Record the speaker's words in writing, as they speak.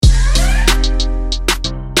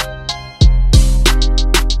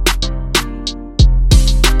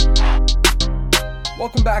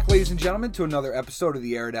Welcome back, ladies and gentlemen, to another episode of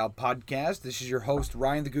the Air It Out Podcast. This is your host,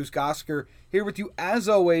 Ryan the Goose Gosker, here with you as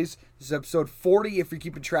always. This is episode 40, if you're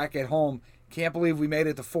keeping track at home. Can't believe we made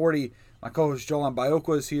it to 40. My co-host, Jolan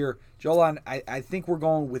Biocco, is here. Jolan, I think we're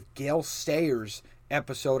going with Gale Sayers'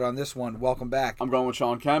 episode on this one. Welcome back. I'm going with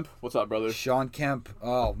Sean Kemp. What's up, brother? Sean Kemp,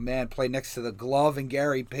 oh man, played next to the Glove and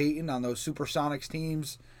Gary Payton on those Supersonics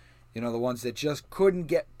teams. You know, the ones that just couldn't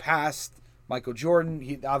get past Michael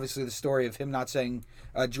Jordan. Obviously, the story of him not saying,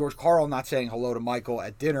 George Karl not saying hello to Michael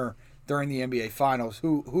at dinner during the NBA Finals.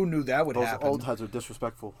 Who knew that would happen? Those old heads are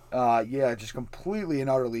disrespectful. Yeah, just completely and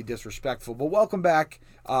utterly disrespectful. But welcome back.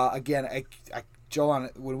 Again, Jolan,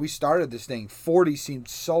 when we started this thing, 40 seemed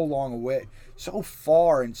so long away, so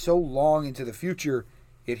far and so long into the future,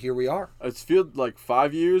 yet here we are. It's felt like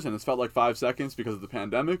 5 years, and it's felt like 5 seconds because of the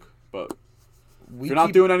pandemic, but if you're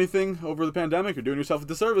not doing anything over the pandemic, you're doing yourself a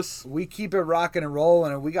disservice. We keep it rocking and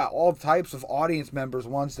rolling, and we got all types of audience members,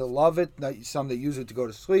 ones that love it, some that use it to go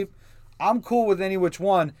to sleep. I'm cool with any which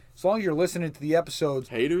one, as long as you're listening to the episodes.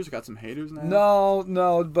 Haters? Got some haters now?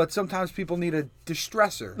 No, but sometimes people need a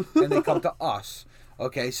distressor, and they come to us,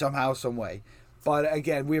 okay, somehow, some way. But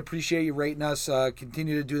again, we appreciate you rating us.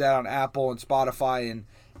 Continue to do that on Apple and Spotify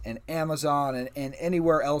and Amazon and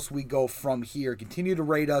anywhere else we go from here. Continue to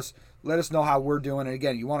rate us. Let us know how we're doing. And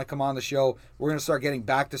again, you want to come on the show, we're going to start getting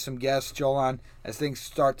back to some guests, Jolan, as things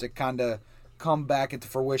start to kind of come back into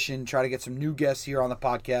fruition, try to get some new guests here on the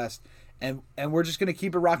podcast. And we're just going to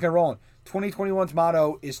keep it rocking and rolling. 2021's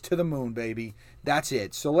motto is to the moon, baby. That's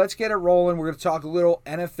it. So let's get it rolling. We're going to talk a little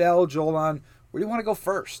NFL. Jolan, where do you want to go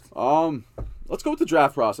first? Let's go with the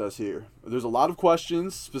draft process here. There's a lot of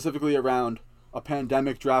questions specifically around a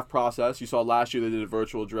pandemic draft process. You saw last year they did a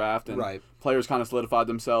virtual draft, and players kind of solidified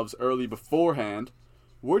themselves early beforehand.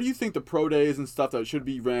 Where do you think the pro days and stuff that should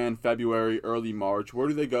be ran February, early March, where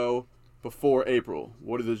do they go before April?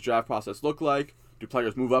 What does this draft process look like? Do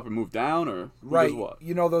players move up and move down, or who does what?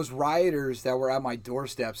 You know, those rioters that were at my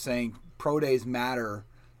doorstep saying pro days matter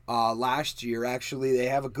last year, actually, they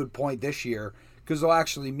have a good point this year because they'll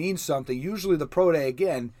actually mean something. Usually the pro day,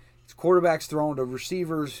 again, it's quarterbacks thrown to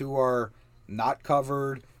receivers who are not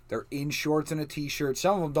covered. They're in shorts and a t-shirt.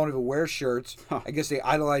 Some of them don't even wear shirts. I guess they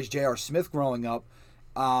idolized J.R. Smith growing up.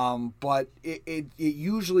 But it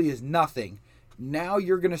usually is nothing. Now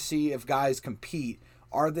you're going to see if guys compete.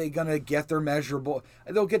 Are they going to get their measurable?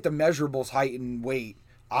 They'll get the measurables, height and weight,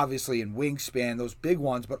 obviously, and wingspan, those big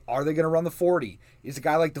ones. But are they going to run the 40? Is a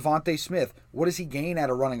guy like Devontae Smith, what does he gain out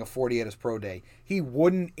of running a 40 at his pro day? He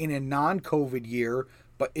wouldn't in a non-COVID year,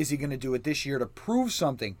 but is he going to do it this year to prove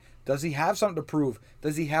something? Does he have something to prove?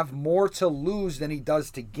 Does he have more to lose than he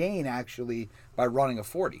does to gain, actually, by running a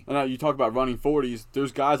 40? Now, you talk about running 40s.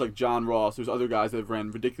 There's guys like John Ross. There's other guys that have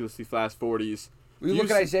ran ridiculously fast 40s. We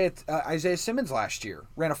look at Isaiah Simmons last year.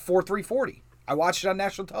 Ran a 4.340. I watched it on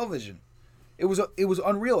national television. It was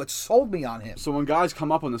unreal. It sold me on him. So when guys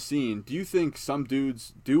come up on the scene, do you think some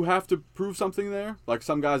dudes do have to prove something there? Like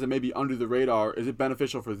some guys that may be under the radar, is it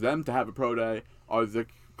beneficial for them to have a pro day? Are the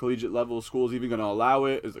collegiate level schools even going to allow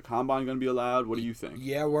it? Is the combine going to be allowed? What do you think?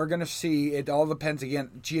 Yeah, we're going to see. It all depends,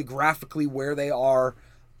 again, geographically where they are.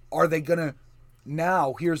 Are they going to...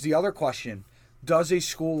 Now, here's the other question. Does a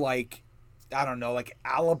school like, I don't know, like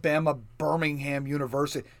Alabama, Birmingham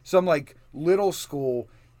University, some like little school,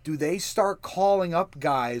 do they start calling up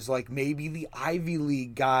guys like maybe the Ivy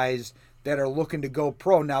League guys that are looking to go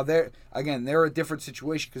pro? Now, they're a different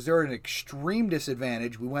situation because they're at an extreme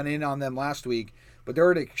disadvantage. We went in on them last week, but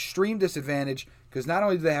they're at an extreme disadvantage because not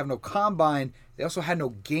only do they have no combine, they also had no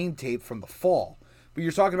game tape from the fall. But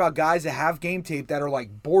you're talking about guys that have game tape that are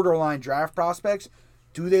like borderline draft prospects.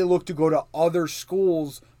 Do they look to go to other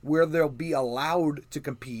schools where they'll be allowed to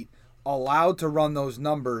compete, allowed to run those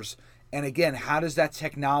numbers? And again, how does that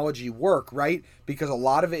technology work, right? Because a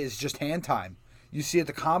lot of it is just hand time. You see at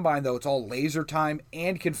the combine, though, it's all laser time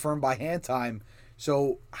and confirmed by hand time.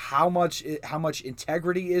 So how much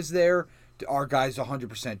integrity is there? Are guys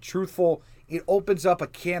 100% truthful? It opens up a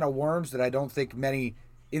can of worms that I don't think many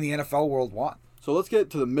in the NFL world want. So let's get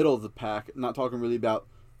to the middle of the pack. I'm not talking really about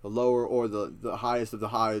the lower or the highest of the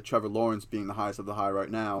high, Trevor Lawrence being the highest of the high right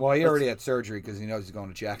now. Well, he already had surgery because he knows he's going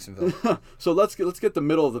to Jacksonville. So let's get the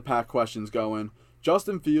middle of the pack questions going.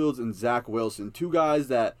 Justin Fields and Zach Wilson, two guys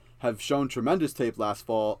that have shown tremendous tape last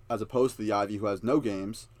fall as opposed to the Ivy who has no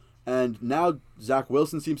games. And now Zach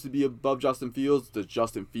Wilson seems to be above Justin Fields. Does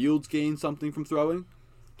Justin Fields gain something from throwing?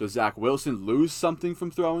 Does Zach Wilson lose something from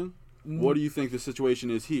throwing? What do you think the situation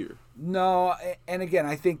is here? No, and again,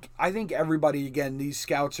 I think everybody, again, these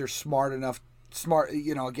scouts are smart enough smart.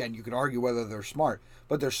 Again, you could argue whether they're smart,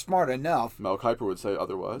 but they're smart enough. Mel Kiper would say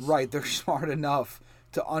otherwise. Right, they're smart enough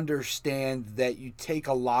to understand that you take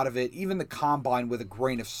a lot of it, even the combine, with a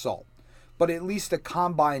grain of salt. But at least the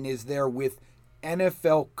combine is there with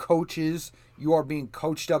NFL coaches. You are being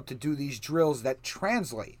coached up to do these drills that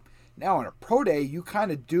translate. Now, on a pro day, you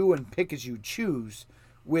kind of do and pick as you choose,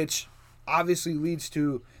 which obviously leads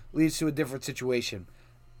to a different situation.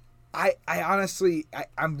 I honestly,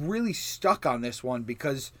 I'm really stuck on this one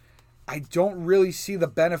because I don't really see the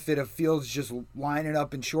benefit of Fields just lining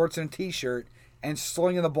up in shorts and a t-shirt and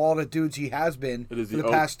slinging the ball to dudes he has been for the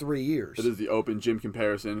past 3 years. It is the open gym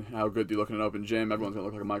comparison. How good do you look in an open gym? Everyone's going to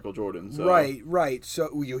look like a Michael Jordan. So. Right.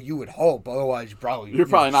 So you would hope. Otherwise, you're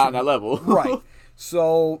probably not on that level. Right.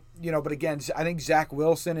 So, but again, I think Zach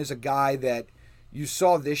Wilson is a guy that you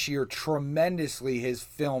saw this year tremendously. His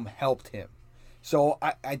film helped him. So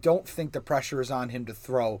I don't think the pressure is on him to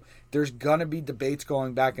throw. There's going to be debates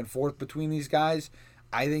going back and forth between these guys.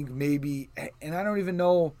 I think maybe, and I don't even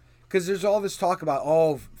know, because there's all this talk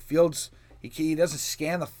about, Fields, he doesn't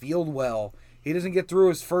scan the field well. He doesn't get through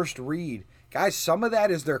his first read. Guys, some of that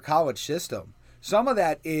is their college system. Some of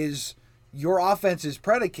that is your offense is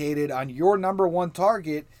predicated on your number one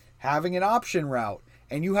target having an option route.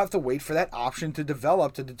 And you have to wait for that option to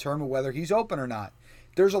develop to determine whether he's open or not.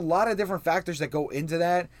 There's a lot of different factors that go into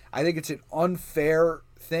that. I think it's an unfair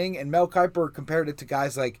thing. And Mel Kiper compared it to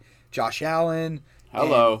guys like Josh Allen.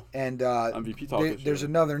 Hello. And MVP talk there's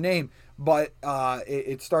another name, but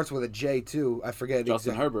it starts with a J too. I forget.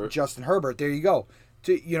 Justin Herbert. Justin Herbert. There you go.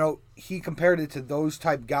 He compared it to those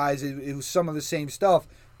type guys. It was some of the same stuff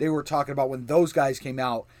they were talking about when those guys came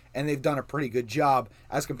out, and they've done a pretty good job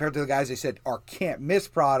as compared to the guys they said are can't miss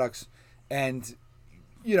products. And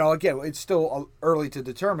again, it's still early to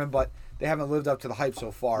determine, but they haven't lived up to the hype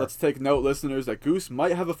so far. Let's take note, listeners, that Goose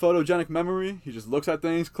might have a photogenic memory. He just looks at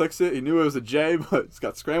things, clicks it. He knew it was a J, but it's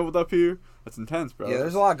got scrambled up here. That's intense, bro. Yeah,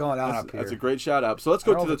 there's a lot going on up here. That's a great shout out. So let's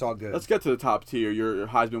go let's get to the top tier. Your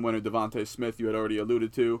Heisman winner, Devontae Smith, you had already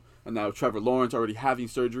alluded to, and now Trevor Lawrence already having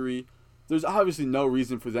surgery. There's obviously no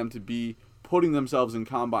reason for them to be putting themselves in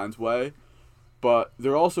Combine's way, but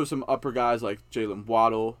there are also some upper guys like Jalen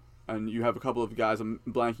Waddle, and you have a couple of guys I'm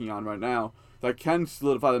blanking on right now that can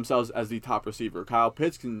solidify themselves as the top receiver. Kyle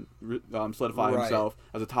Pitts can solidify himself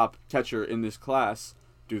as a top catcher in this class.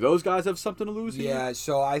 Do those guys have something to lose here? Yeah,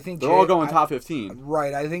 so I think they're all going top 15.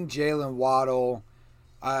 Right, I think Jalen Waddle.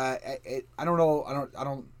 I don't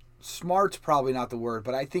know. Smart's probably not the word,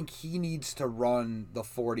 but I think he needs to run the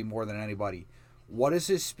 40 more than anybody. What does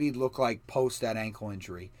his speed look like post that ankle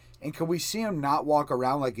injury? And can we see him not walk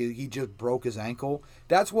around like he just broke his ankle?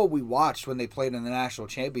 That's what we watched when they played in the national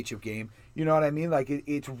championship game. You know what I mean? Like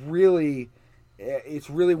it's really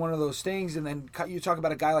one of those things. And then you talk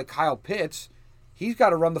about a guy like Kyle Pitts. He's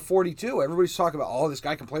got to run the 42. Everybody's talking about, this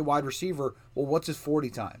guy can play wide receiver. Well, what's his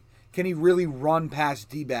 40 time? Can he really run past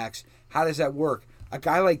D-backs? How does that work? A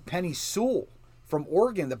guy like Penei Sewell from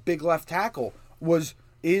Oregon, the big left tackle,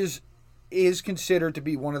 is considered to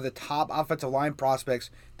be one of the top offensive line prospects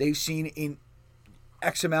they've seen in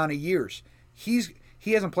X amount of years. He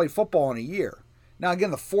hasn't played football in a year. Now,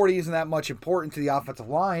 again, the 40 isn't that much important to the offensive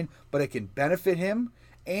line, but it can benefit him.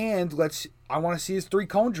 And I want to see his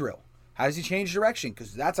 3-cone drill. How does he change direction?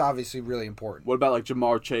 Because that's obviously really important. What about like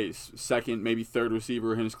Jamar Chase, second, maybe third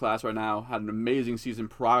receiver in his class right now? Had an amazing season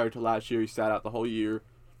prior to last year. He sat out the whole year.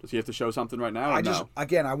 Does he have to show something right now?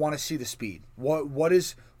 I want to see the speed. What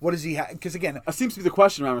does he have? Because again, that seems to be the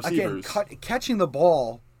question around receivers. Again, catching the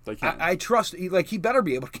ball. They can. I trust. He better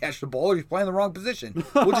be able to catch the ball, or he's playing the wrong position.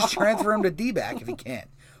 We'll just transfer him to D-back if he can.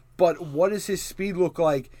 But what does his speed look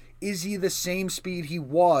like? Is he the same speed he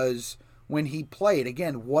was when he played?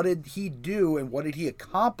 Again, what did he do and what did he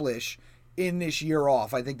accomplish in this year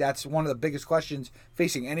off? I think that's one of the biggest questions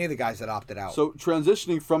facing any of the guys that opted out. So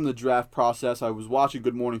transitioning from the draft process, I was watching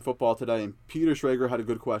Good Morning Football today, and Peter Schrager had a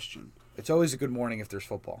good question. It's always a good morning if there's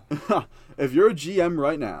football. If you're a GM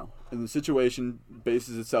right now and the situation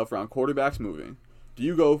bases itself around quarterbacks moving, do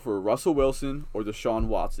you go for Russell Wilson or Deshaun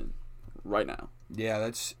Watson right now?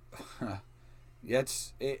 Yeah,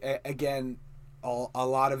 again, a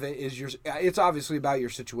lot of it is it's obviously about your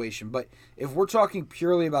situation, but if we're talking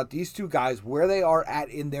purely about these two guys, where they are at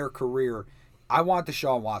in their career, I want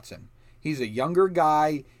Deshaun Watson. He's a younger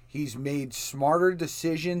guy. He's made smarter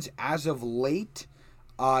decisions as of late.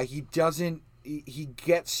 He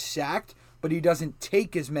gets sacked, but he doesn't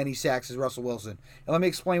take as many sacks as Russell Wilson. And let me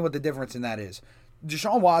explain what the difference in that is.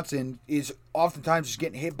 Deshaun Watson is oftentimes just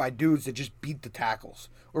getting hit by dudes that just beat the tackles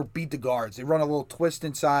or beat the guards. They run a little twist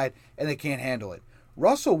inside and they can't handle it.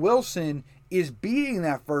 Russell Wilson is beating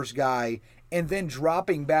that first guy and then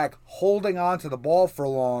dropping back, holding on to the ball for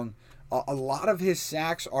long. A lot of his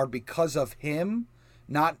sacks are because of him.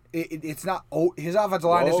 It's not his offensive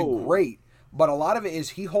line isn't great, but a lot of it is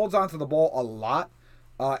he holds on to the ball a lot,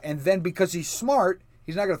 and then because he's smart,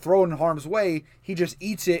 he's not going to throw it in harm's way. He just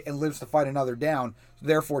eats it and lives to fight another down,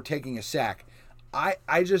 therefore taking a sack.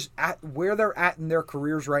 I just, at where they're at in their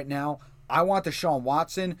careers right now, I want Deshaun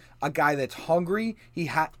Watson, a guy that's hungry. He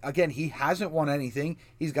hasn't won anything.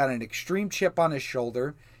 He's got an extreme chip on his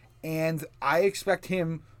shoulder, and I expect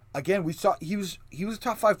him. Again, we saw he was a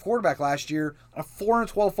top 5 quarterback last year on a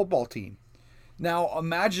 4-12 football team. Now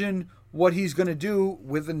imagine what he's going to do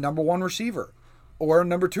with a number 1 receiver, or a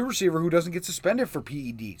number 2 receiver who doesn't get suspended for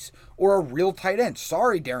PEDs, or a real tight end.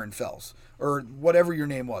 Sorry, Darren Fells, or whatever your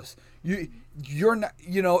name was. You're not.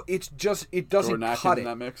 It's just it doesn't cut it. In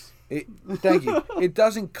that mix. Thank you. It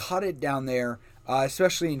doesn't cut it down there,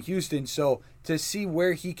 especially in Houston. So to see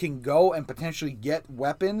where he can go and potentially get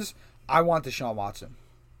weapons, I want Deshaun Watson.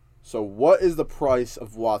 So what is the price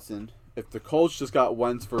of Watson if the Colts just got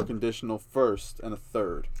Wentz for a conditional first and a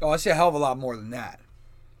third? Oh, I see a hell of a lot more than that.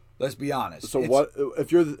 Let's be honest. So what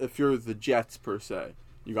if you're the Jets per se?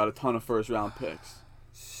 You got a ton of first round picks.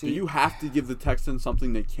 Do you have to give the Texans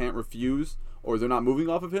something they can't refuse, or they're not moving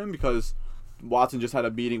off of him because Watson just had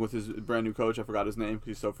a meeting with his brand new coach? I forgot his name because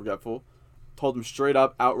he's so forgetful. Told him straight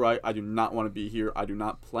up, outright, I do not want to be here. I do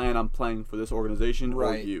not plan on playing for this organization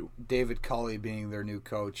or you. David Culley being their new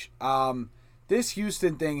coach. This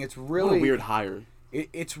Houston thing, it's really what a weird hire.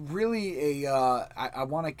 It's really I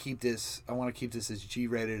want to keep this. I want to keep this as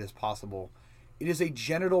G-rated as possible. It is a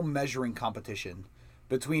genital measuring competition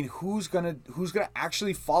between who's gonna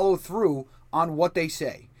actually follow through on what they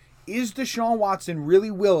say. Is Deshaun Watson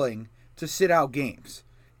really willing to sit out games?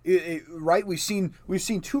 Right? We've seen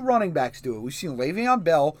 2 running backs do it. We've seen Le'Veon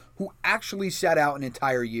Bell, who actually sat out an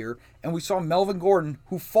entire year, and we saw Melvin Gordon,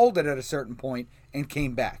 who folded at a certain point and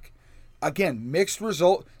came back. Again, mixed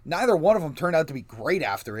result. Neither one of them turned out to be great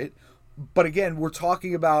after it. But again, we're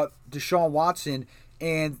talking about Deshaun Watson,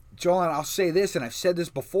 and Joel, I'll say this, and I've said this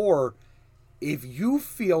before. If you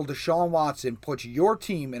feel Deshaun Watson puts your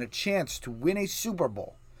team in a chance to win a Super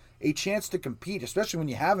Bowl, a chance to compete, especially when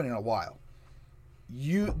you haven't in a while,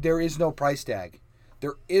 there is no price tag.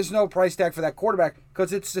 There is no price tag for that quarterback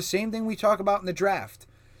because it's the same thing we talk about in the draft.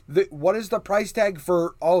 What is the price tag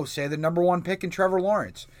for, say the number 1 pick in Trevor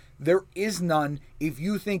Lawrence? There is none if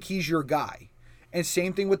you think he's your guy. And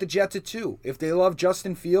same thing with the Jets at 2. If they love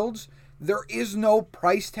Justin Fields, there is no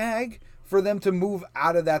price tag for them to move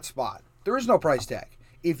out of that spot. There is no price tag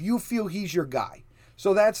if you feel he's your guy.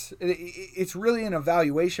 So it's really an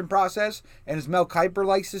evaluation process. And as Mel Kiper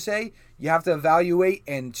likes to say, you have to evaluate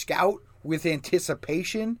and scout with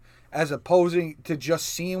anticipation as opposed to just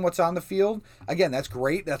seeing what's on the field. Again, that's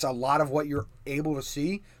great. That's a lot of what you're able to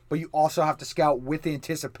see. But you also have to scout with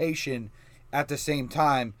anticipation at the same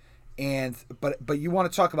time. But you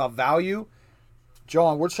want to talk about value?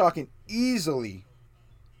 John, we're talking easily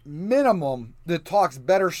minimum the talks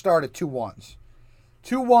better start at 2 1s.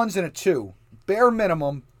 2 1s and a 2. Bare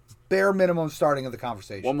minimum starting of the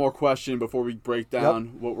conversation. One more question before we break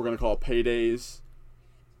down what we're going to call paydays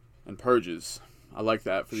and purges. I like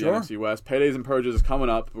that for the NFC West. Paydays and purges is coming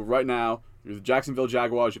up. But right now, you're the Jacksonville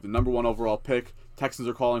Jaguars. You have the number 1 overall pick. Texans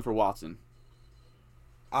are calling for Watson.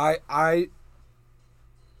 No.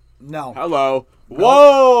 Hello. Nope.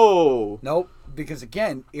 Whoa. Nope. Because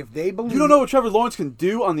again, if they believe you don't know what Trevor Lawrence can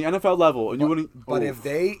do on the NFL level, and you wouldn't. But if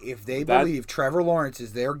they believe Trevor Lawrence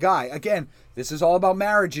is their guy, again, this is all about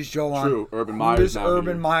marriages, Joel. True. Urban Meyer. Who does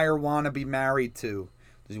Urban Meyer want to be married to?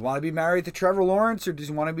 Does he want to be married to Trevor Lawrence, or does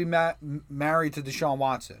he want to be married to Deshaun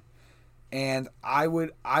Watson? And I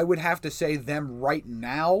would have to say them right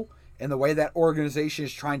now, and the way that organization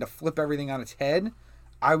is trying to flip everything on its head,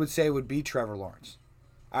 I would say it would be Trevor Lawrence.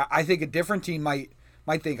 I think a different team might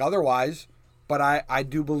think otherwise. But I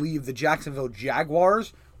do believe the Jacksonville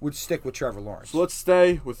Jaguars would stick with Trevor Lawrence. So let's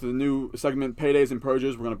stay with the new segment, Paydays and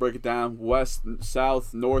Purges. We're going to break it down west,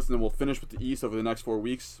 south, north, and then we'll finish with the east over the next 4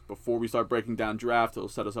 weeks. Before we start breaking down draft, it'll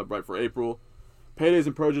set us up right for April. Paydays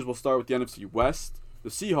and Purges, we'll start with the NFC West. The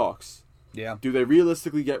Seahawks. Yeah. Do they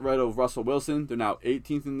realistically get rid of Russell Wilson? They're now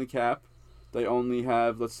 18th in the cap. They only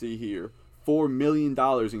have, let's see here, $4 million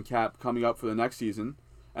in cap coming up for the next season.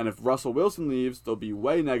 And if Russell Wilson leaves, they'll be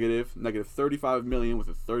way negative $35 million with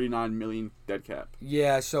a $39 million dead cap.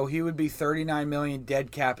 Yeah, so he would be $39 million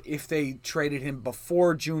dead cap if they traded him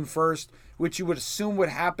before June 1st, which you would assume would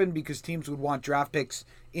happen because teams would want draft picks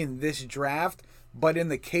in this draft. But in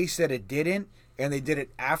the case that it didn't, and they did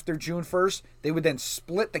it after June 1st, they would then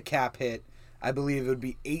split the cap hit I believe it would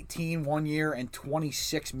be 18 one year and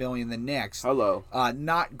 26 million the next. Hello.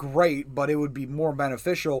 Not great, but it would be more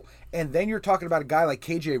beneficial. And then you're talking about a guy like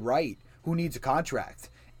KJ Wright who needs a contract.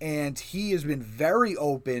 And he has been very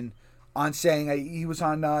open on saying he was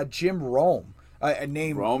on Jim Rome, a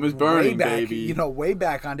name Rome is burning, way back, baby. Way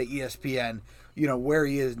back onto ESPN, where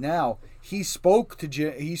he is now. He spoke to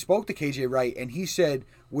KJ Wright, and he said,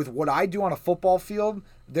 with what I do on a football field,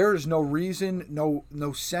 there is no reason,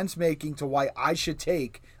 no sense making to why I should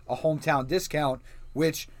take a hometown discount,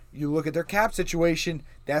 which you look at their cap situation,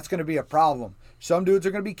 that's going to be a problem. Some dudes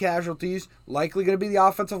are going to be casualties, likely going to be the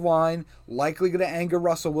offensive line, likely going to anger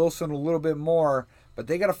Russell Wilson a little bit more, but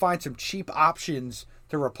they got to find some cheap options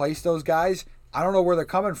to replace those guys. I don't know where they're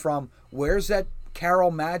coming from. Where's that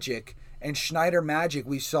Carroll magic and Schneider magic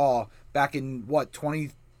we saw back in,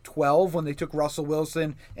 2012 when they took Russell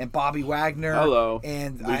Wilson and Bobby Wagner? Hello.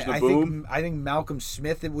 And I think Malcolm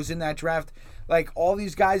Smith was in that draft. Like, all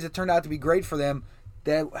these guys that turned out to be great for them,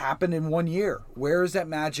 that happened in 1 year. Where has that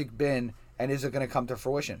magic been, and is it going to come to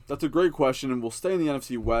fruition? That's a great question, and we'll stay in the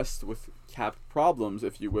NFC West with cap problems,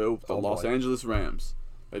 if you will, with the Los Angeles Rams.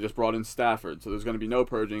 They just brought in Stafford, so there's going to be no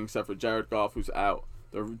purging except for Jared Goff, who's out.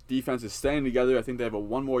 Their defense is staying together. I think they have a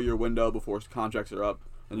 1 more year window before contracts are up,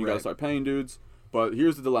 and you got to start paying dudes. But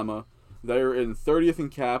here's the dilemma. They're in 30th in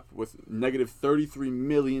cap with negative $33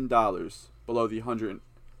 million below the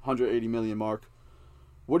 180 million mark.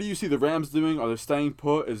 What do you see the Rams doing? Are they staying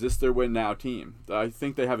put? Is this their win now team? I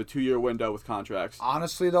think they have a 2-year window with contracts.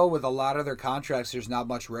 Honestly, though, with a lot of their contracts, there's not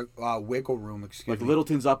much wiggle room. Like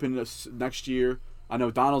Littleton's up in next year. I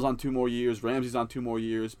know Donald's on 2 more years. Ramsey's on 2 more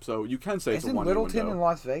years. So you can say it's a 1-year window. Isn't Littleton in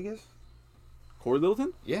Las Vegas? Corey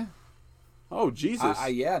Littleton? Yeah. Oh, Jesus.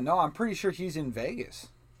 I'm pretty sure he's in Vegas.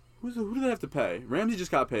 Who do they have to pay? Ramsey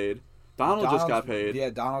just got paid. Donald just got paid.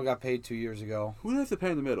 Yeah, Donald got paid 2 years ago. Who do they have to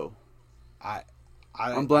pay in the middle?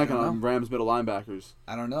 I'm blanking on Rams middle linebackers.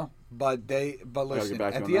 I don't know. But listen,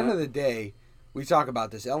 at the end of the day, we talk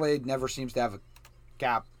about this. LA never seems to have a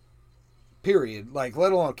cap, period. Like,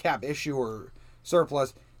 let alone a cap issue or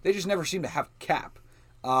surplus. They just never seem to have cap.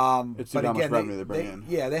 It's too much revenue they bring in.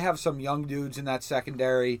 Yeah, they have some young dudes in that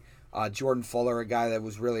secondary. Jordan Fuller, a guy that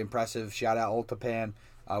was really impressive. Shout out Ultapan.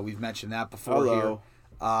 We've mentioned that before here.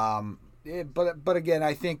 But again,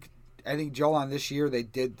 I think Joel, on this year they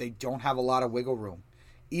don't have a lot of wiggle room.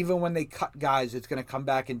 Even when they cut guys, it's going to come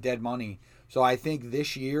back in dead money. So I think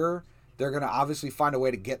this year they're going to obviously find a way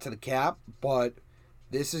to get to the cap, but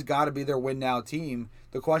this has got to be their win now team.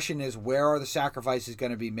 The question is, where are the sacrifices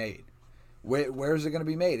going to be made? Where is it going to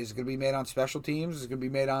be made? Is it going to be made on special teams? Is it going to be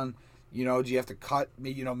made on, do you have to cut,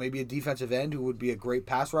 maybe a defensive end who would be a great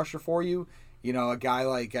pass rusher for you? A guy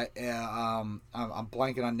like, I'm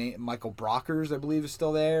blanking on name, Michael Brockers, I believe, is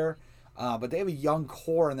still there. But they have a young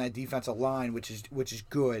core in that defensive line, which is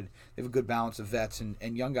good. They have a good balance of vets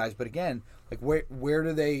and young guys. But again, like where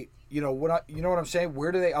do they, what I'm saying?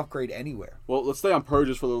 Where do they upgrade anywhere? Well, let's stay on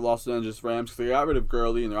purges for the Los Angeles Rams, because they got rid of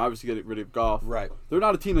Gurley and they're obviously getting rid of Goff. Right. They're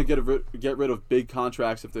not a team that get rid of big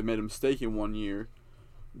contracts if they made a mistake in 1 year.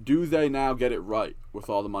 Do they now get it right with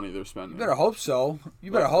all the money they're spending? You better hope so.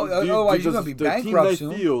 You better hope. Otherwise, you're going to be bankrupt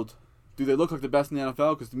soon. Field, do they look like the best in the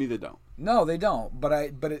NFL? Because to me, they don't. No, they don't. But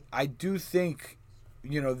I do think,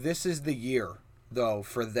 this is the year, though,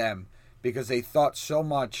 for them, because they thought so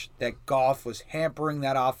much that Goff was hampering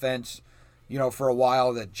that offense, for a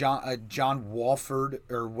while, that John Wolford,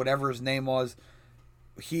 or whatever his name was,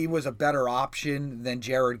 he was a better option than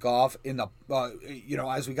Jared Goff in the,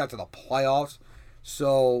 as we got to the playoffs.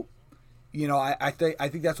 So, I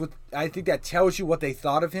think that tells you what they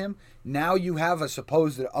thought of him. Now you have a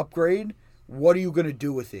supposed upgrade. What are you going to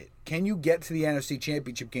do with it? Can you get to the NFC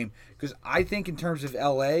Championship game? Because I think in terms of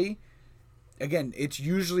LA, again, it's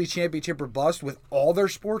usually championship or bust with all their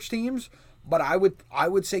sports teams. But I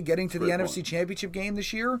would say getting to the NFC Championship game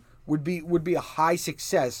this year would be a high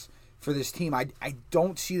success for this team. I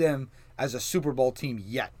don't see them as a Super Bowl team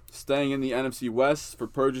yet. Staying in the NFC West for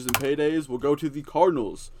purges and paydays, we'll go to the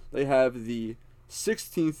Cardinals. They have the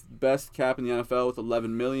 16th best cap in the NFL with $11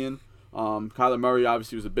 million. Kyler Murray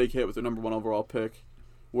obviously was a big hit with their number 1 overall pick.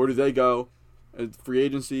 Where do they go? Free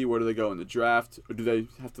agency? Where do they go in the draft? Or do they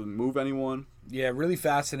have to move anyone? Yeah, really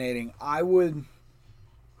fascinating.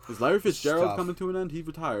 Is Larry Fitzgerald coming to an end? He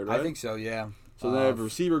retired, right? I think so, yeah. So they have a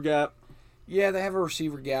receiver gap. Yeah, they have a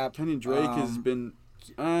receiver gap. Kenyon Drake has been...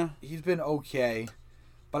 He's been okay.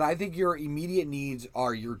 But I think your immediate needs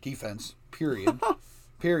are your defense, period.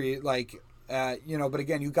 Period. Like, but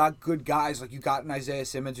again, you got good guys. Like, you got an Isaiah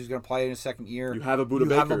Simmons who's going to play in his second year. You have a Budda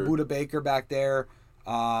Baker. You have a Budda Baker back there.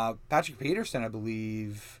 Patrick Peterson, I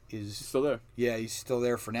believe, is... Still there. Yeah, he's still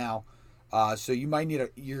there for now. So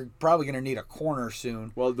you're probably going to need a corner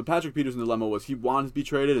soon. Well, the Patrick Peterson dilemma was he wanted to be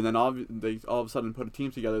traded, and then they all of a sudden put a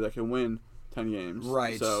team together that can win 10 games.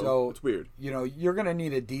 Right. So it's weird. You're going to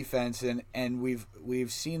need a defense, and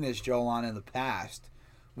we've seen this, Jolan, in the past,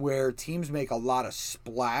 where teams make a lot of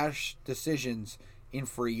splash decisions in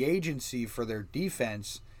free agency for their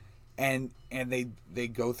defense, and they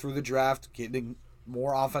go through the draft getting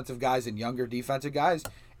more offensive guys and younger defensive guys,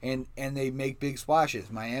 and they make big splashes.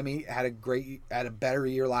 Miami had a better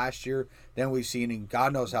year last year than we've seen in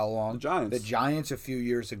God knows how long. The Giants a few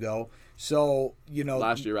years ago. So,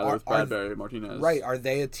 last year rather with Bradbury, Martinez. Right. Are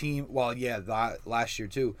they a team? Well, yeah, last year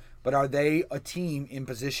too. But are they a team in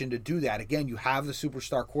position to do that? Again, you have the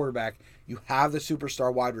superstar quarterback. You have the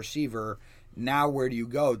superstar wide receiver. Now where do you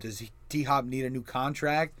go? Does D-Hop need a new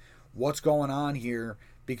contract? What's going on here?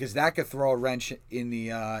 Because that could throw a wrench in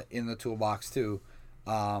the toolbox too,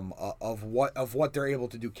 of what they're able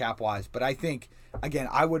to do cap-wise. But I think, again,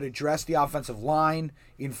 I would address the offensive line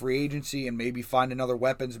in free agency and maybe find another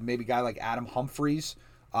weapons. Maybe a guy like Adam Humphries,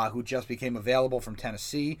 who just became available from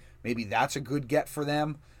Tennessee. Maybe that's a good get for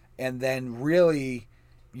them. And then really,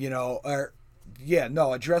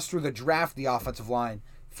 address through the draft the offensive line.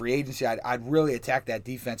 Free agency, I'd really attack that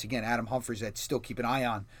defense. Again, Adam Humphries, I'd still keep an eye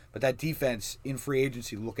on. But that defense in free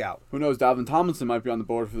agency, look out. Who knows? Dalvin Tomlinson might be on the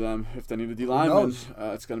board for them if they need a D lineman.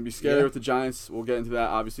 It's going to be scary with the Giants. We'll get into that,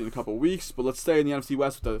 obviously, in a couple of weeks. But let's stay in the NFC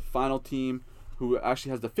West with the final team who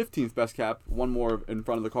actually has the 15th best cap, one more in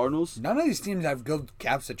front of the Cardinals. None of these teams have good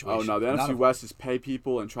cap situations. Oh, no. The NFC West is pay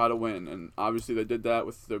people and try to win. And obviously they did that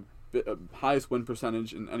with the highest win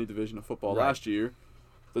percentage in any division of football last year.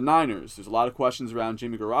 The Niners, there's a lot of questions around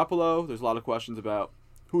Jimmy Garoppolo. There's a lot of questions about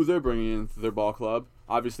who they're bringing into their ball club.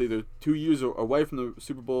 Obviously, they're 2 years away from the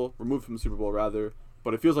Super Bowl, removed from the Super Bowl, rather,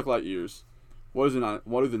 but it feels like light years. What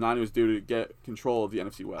do the Niners do to get control of the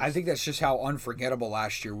NFC West? I think that's just how unforgettable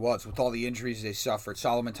last year was with all the injuries they suffered.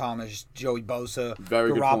 Solomon Thomas, Joey Bosa,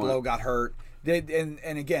 Garoppolo got hurt.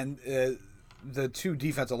 And again, the two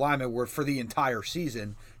defensive linemen were for the entire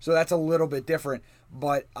season, so that's a little bit different.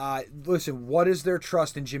 But listen, what is their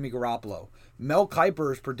trust in Jimmy Garoppolo? Mel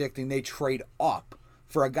Kiper is predicting they trade up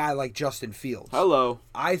for a guy like Justin Fields. Hello.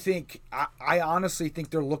 I honestly think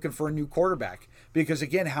they're looking for a new quarterback because,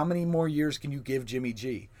 again, how many more years can you give Jimmy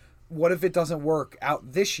G? What if it doesn't work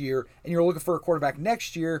out this year and you're looking for a quarterback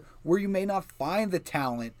next year where you may not find the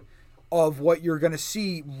talent of what you're going to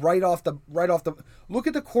see right off the look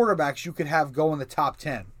at the quarterbacks you could have go in the top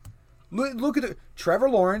 10. Look at Trevor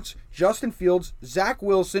Lawrence, Justin Fields, Zach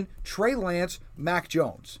Wilson, Trey Lance, Mac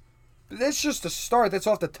Jones. That's just a start. That's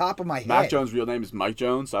off the top of my head. Mac Jones' real name is Mike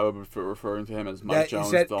Jones, so I would be referring to him as Mike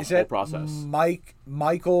Jones the whole process.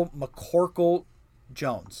 Michael McCorkle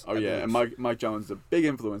Jones. Oh, yeah, and Mike Jones is a big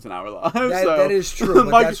influence in our lives. That is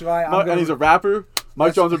true, but that's why and he's a rapper.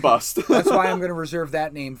 Mike Jones or bust. That's why I'm going to reserve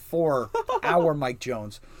that name for our Mike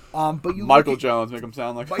Jones. But you Michael Jones, make him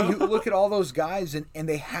sound like. But you look at all those guys, and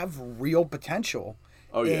they have real potential.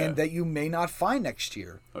 Oh, yeah. And that you may not find next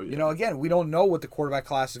year. Oh, yeah. Again, we don't know what the quarterback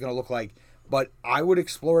class is going to look like, but I would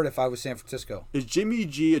explore it if I was San Francisco. Is Jimmy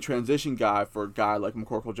G a transition guy for a guy like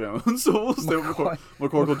McCorkle Jones? So we'll stay with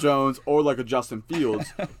McCorkle Jones or like a Justin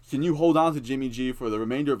Fields. Can you hold on to Jimmy G for the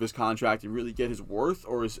remainder of his contract and really get his worth,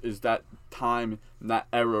 or is that time, that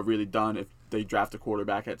era really done if they draft a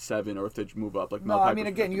quarterback at 7 or if they move up? Like No, I mean,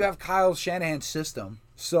 again, you have Kyle Shanahan's system,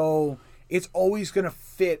 so it's always going to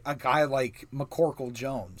fit a guy like McCorkle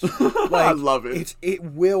Jones. I love it. It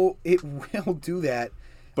will do that.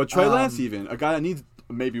 But Trey Lance, even a guy that needs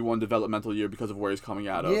maybe one developmental year because of where he's coming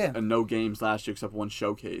out of, and no games last year except one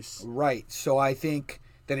showcase. Right. So I think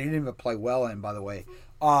that he didn't even play well in, by the way.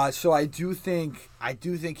 So I do think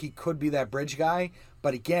he could be that bridge guy.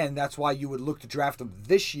 But again, that's why you would look to draft him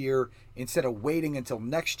this year instead of waiting until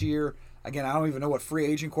next year. Again, I don't even know what free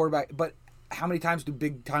agent quarterback, but how many times do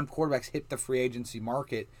big-time quarterbacks hit the free agency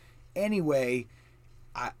market? Anyway,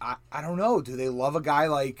 I don't know. Do they love a guy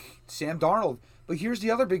like Sam Darnold? But here's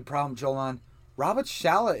the other big problem, Jolan. Robert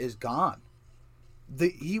Saleh is gone.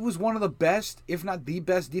 He was one of the best, if not the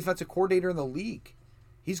best, defensive coordinator in the league.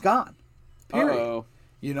 He's gone. Period. Uh-oh.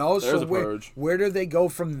 There's so where do they go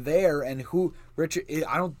from there? And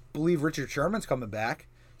I don't believe Richard Sherman's coming back.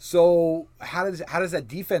 So how does that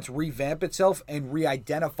defense revamp itself and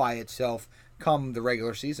re-identify itself come the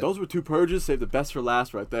regular season? Those were two purges. Save the best for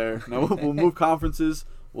last, right there. Now we'll move conferences.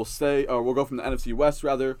 We'll go from the NFC West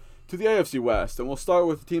rather to the AFC West, and we'll start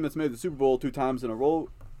with the team that's made the Super Bowl 2 times in a row.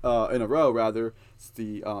 It's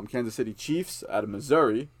the Kansas City Chiefs out of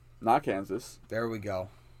Missouri, not Kansas. There we go.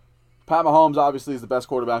 Pat Mahomes obviously is the best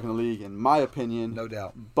quarterback in the league, in my opinion. No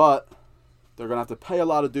doubt. But They're going to have to pay a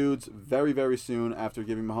lot of dudes very, very soon after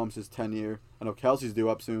giving Mahomes his 10-year. I know Kelsey's due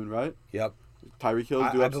up soon, right? Yep. Tyreek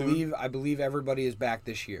Hill's due up soon. I believe everybody is back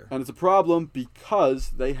this year. And it's a problem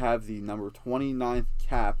because they have the number 29th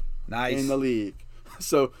cap in the league.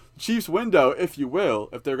 So Chiefs window, if you will,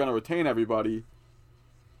 if they're going to retain everybody,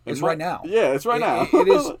 right now. Yeah, it's right now.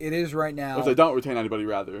 It is right now. If they don't retain anybody,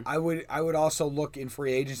 rather. I would also look in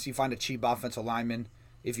free agency, find a cheap offensive lineman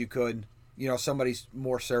if you could. Somebody's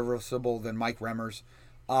more serviceable than Mike Remmers,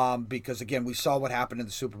 because again, we saw what happened in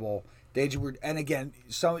the Super Bowl. And again,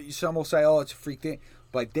 some will say, "Oh, it's a freak thing,"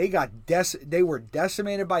 but they were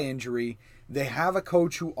decimated by injury. They have a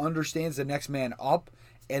coach who understands the next man up,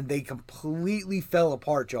 and they completely fell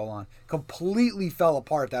apart. Jolan completely fell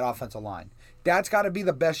apart, that offensive line. That's got to be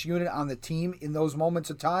the best unit on the team in those moments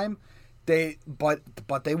of time.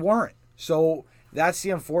 But they weren't. So that's the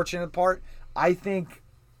unfortunate part. I think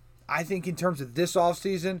in terms of this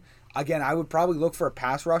offseason, again, I would probably look for a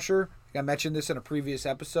pass rusher. I mentioned this in a previous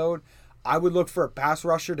episode. I would look for a pass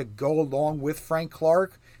rusher to go along with Frank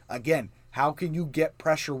Clark. Again, how can you get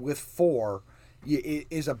pressure with 4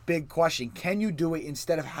 is a big question. Can you do it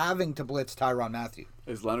instead of having to blitz Tyrann Mathieu?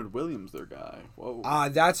 Is Leonard Williams their guy? Whoa.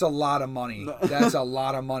 That's a lot of money. That's a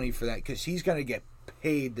lot of money for that because he's going to get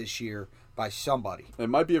paid this year by somebody. It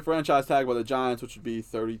might be a franchise tag by the Giants, which would be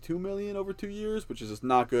 $32 million over 2 years, which is just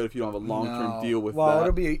not good if you don't have a long-term deal with that.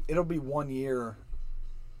 Well, it'll be 1 year.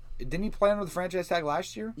 Didn't he play under the franchise tag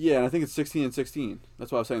last year? Yeah, and I think it's 16 and 16.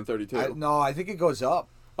 That's why I was saying 32. No, I think it goes up.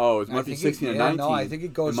 Oh, it might be 16 and 19. No, I think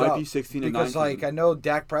it goes up. It might be 16 and 19. Because, I know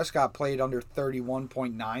Dak Prescott played under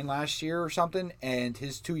 31.9 last year or something, and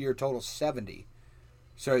his 2-year total's 70.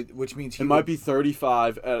 So, which means it might be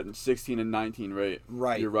 35 at 16 and 19 rate.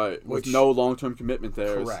 Right. You're right. With no long-term commitment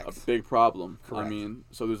there is correct. a big problem. Correct.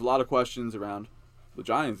 So there's a lot of questions around the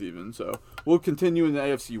Giants even. So we'll continue in the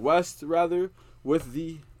AFC West, rather, with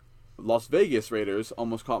the Las Vegas Raiders.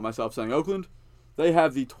 Almost caught myself saying Oakland. They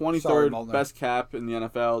have the 23rd best cap in the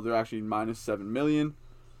NFL. They're actually minus $7 million.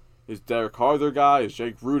 Is Derek Carr their guy? Is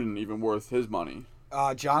Jake Gruden even worth his money?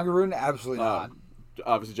 John Gruden, absolutely not.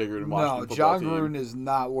 Obviously, Jake Gruden. No, John Gruden is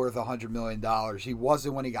not worth $100 million. He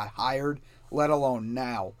wasn't when he got hired, let alone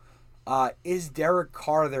now. Is Derek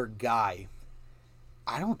Carr their guy?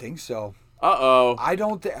 I don't think so. Uh-oh. I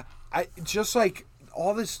don't think. Just like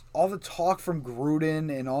all the talk from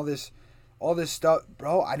Gruden and all this stuff,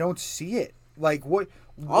 bro. I don't see it. Like what?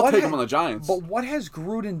 I'll take him on the Giants. But what has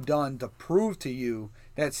Gruden done to prove to you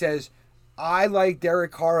that says, I like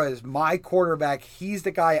Derek Carr as my quarterback. He's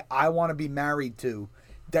the guy I want to be married to.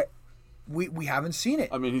 That we haven't seen it.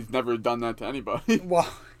 I mean, he's never done that to anybody.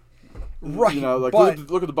 Well, right.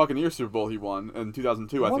 Look at the Buccaneers Super Bowl he won in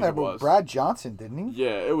 2002. I think it was. Brad Johnson, didn't he?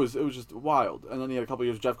 Yeah, it was just wild. And then he had a couple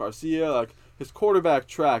years with Jeff Garcia. Like his quarterback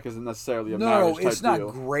track isn't necessarily a marriage type deal. No, it's not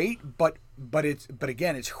great. But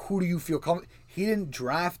again, it's who do you feel comfortable? He didn't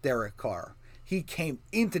draft Derek Carr. He came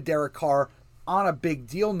into Derek Carr on a big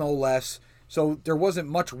deal, no less. So there wasn't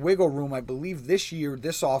much wiggle room. I believe this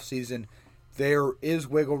offseason, there is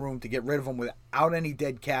wiggle room to get rid of him without any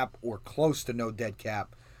dead cap or close to no dead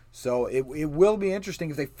cap. So it will be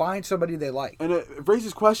interesting if they find somebody they like. And it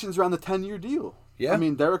raises questions around the 10-year deal. Yeah. I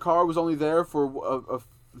mean, Derek Carr was only there for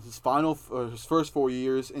his first 4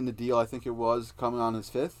 years in the deal. I think it was coming on his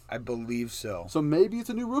 5th. I believe so. So maybe it's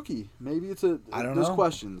a new rookie. Maybe it's a. I don't know. There's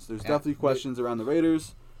questions. There's definitely questions around the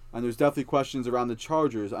Raiders, and there's definitely questions around the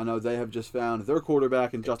Chargers. I know they have just found their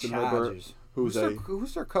quarterback in Justin Herbert. Who's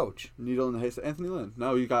their coach? Needle in the haystack. Anthony Lynn.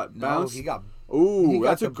 No, he got bounced. No, he got. Ooh,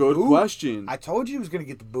 that's a good question. I told you he was going to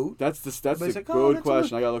get the boot. That's a good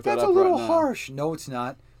question. I got to look that up right now. That's a little harsh. No, it's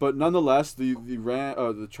not. But nonetheless, the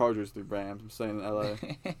Chargers, the Rams. I'm saying in LA.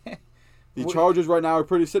 The Chargers right now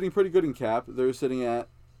are sitting pretty good in cap. They're sitting at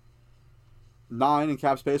 9 in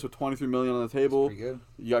cap space with $23 million on the table. That's pretty good.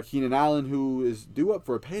 You got Keenan Allen, who is due up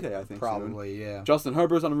for a payday, I think. Probably, soon. Yeah. Justin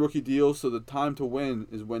Herbert's on a rookie deal, so the time to win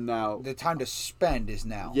is when now. The time to spend is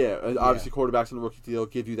now. Yeah, obviously quarterbacks on a rookie deal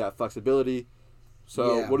give you that flexibility.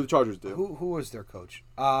 So what do the Chargers do? Who is their coach?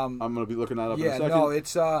 I'm going to be looking that up in a second. Yeah, no,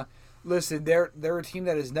 it's listen, they're a team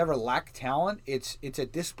that has never lacked talent. It's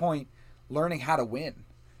at this point learning how to win.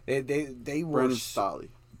 They were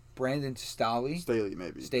Brandon Staley. Staley,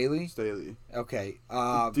 maybe. Staley. Okay.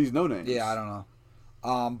 These no names. Yeah, I don't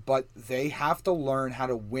know. But they have to learn how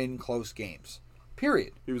to win close games.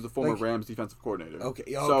 Period. He was the former Rams defensive coordinator.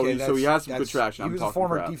 Okay. So he has some good traction. He was a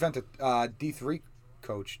former defensive D3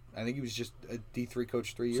 coach. I think he was just a D3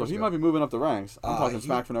 coach 3 years ago. So he might be moving up the ranks. I'm talking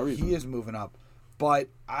smack for no reason. He is moving up. But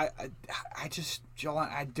I just, Joel,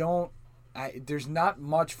 there's not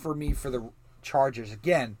much for me for the Chargers.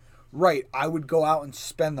 Again, right, I would go out and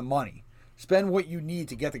spend the money. Spend what you need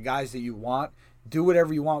to get the guys that you want. Do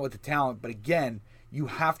whatever you want with the talent. But again, you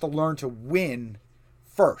have to learn to win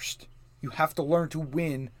first. You have to learn to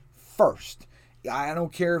win first. I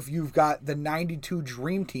don't care if you've got the 92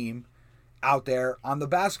 Dream Team out there on the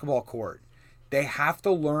basketball court. They have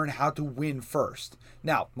to learn how to win first.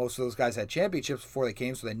 Now, most of those guys had championships before they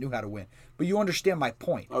came, so they knew how to win. But you understand my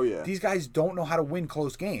point. Oh, yeah. These guys don't know how to win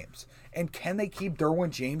close games. And can they keep Derwin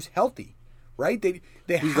James healthy? Right?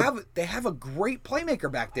 They have a great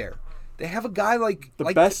playmaker back there. They have a guy like...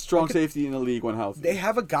 The best strong safety in the league when healthy. They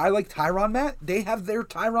have a guy like They have their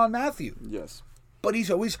Tyrann Mathieu. Yes. But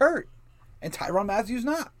he's always hurt. And Tyrann Mathieu's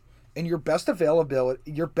not. And your best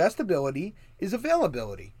ability is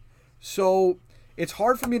availability. So it's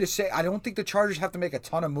hard for me to say. I don't think the Chargers have to make a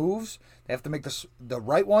ton of moves. They have to make the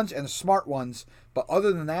right ones and the smart ones. But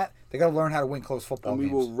other than that, they got to learn how to win close football games.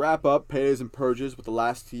 And we will wrap up paydays and purges with the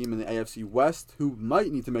last team in the AFC West who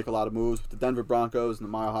might need to make a lot of moves with the Denver Broncos and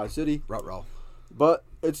the Mile High City. Ruh-roh. But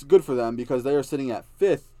it's good for them because they are sitting at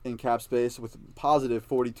 5th in cap space with positive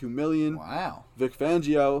 $42 million. Wow. Vic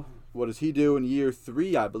Fangio, what does he do in year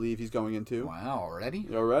 3, I believe he's going into? Wow, already?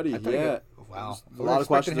 Already, yeah. Wow. A lot of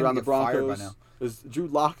questions around the Broncos. Is Drew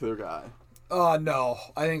Lock their guy? No.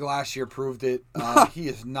 I think last year proved it. He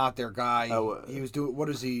is not their guy. He was doing,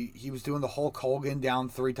 He was doing the Hulk Hogan down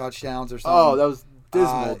 3 touchdowns or something. Oh, that was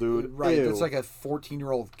dismal, dude. Right. Ew. That's like a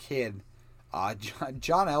 14-year-old kid.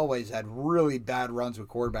 John Elway's had really bad runs with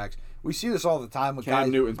quarterbacks. We see this all the time with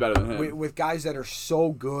Cam Newton's better than him. With guys that are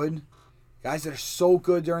so good. Guys that are so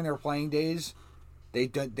good during their playing days, they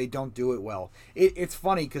don't do it well. It's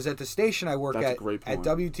funny because at the station I work at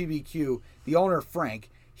WTBQ, the owner Frank,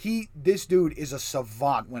 this dude is a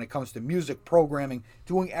savant when it comes to music, programming,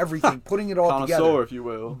 doing everything, putting it all together. Connoisseur, if you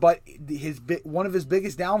will. But one of his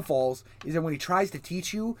biggest downfalls is that when he tries to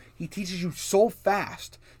teach you, he teaches you so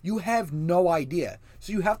fast, you have no idea.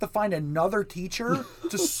 So you have to find another teacher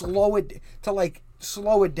to slow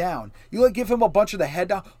it down. You give him a bunch of the head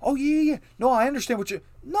down. Oh yeah. No, I understand what you.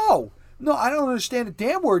 No, I don't understand a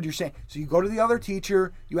damn word you're saying. So you go to the other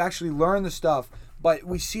teacher. You actually learn the stuff. But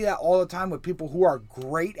we see that all the time with people who are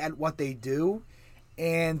great at what they do,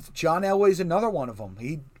 and John Elway's another one of them.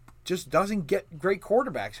 He just doesn't get great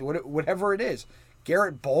quarterbacks, whatever it is.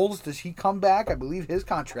 Garrett Bowles, does he come back? I believe his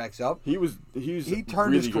contract's up. He turned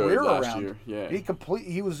really his career around. Year. Yeah.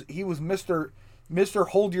 He was Mr.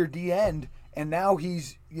 Hold Your D end, and now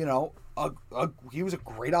he's he was a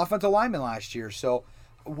great offensive lineman last year. So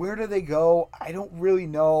where do they go? I don't really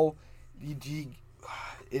know.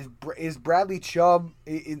 Is Bradley Chubb?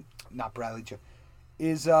 Not Bradley Chubb.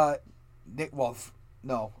 Is Nick? Well,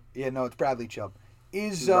 no. Yeah, no, it's Bradley Chubb.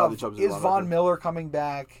 Is Von Miller coming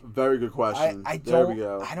back? Very good question. There we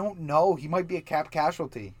go. I don't know. He might be a cap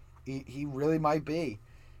casualty. He really might be.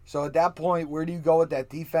 So at that point, where do you go with that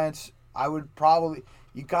defense? You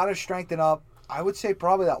got to strengthen up. I would say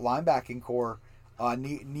probably that linebacking core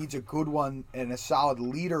needs a good one and a solid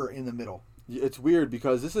leader in the middle. It's weird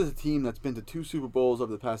because this is a team that's been to 2 Super Bowls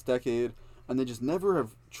over the past decade, and they just never have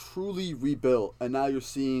truly rebuilt. And now you're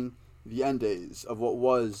seeing the end days of what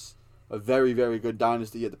was a very, very good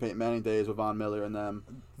dynasty at the Peyton Manning days with Von Miller and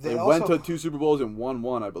them. They went to 2 Super Bowls and won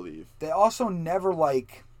 1, I believe. They also never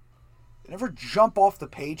jump off the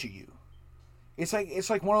page at you. It's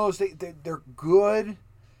like one of those they're good,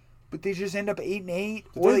 but they just end up 8-8,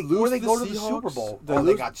 or they go to the Super Bowl.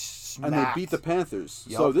 They got smacked. And they beat the Panthers.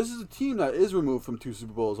 Yep. So this is a team that is removed from 2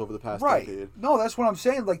 Super Bowls over the past decade. No, that's what I'm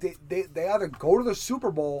saying. Like they either go to the Super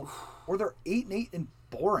Bowl or they're 8-8 and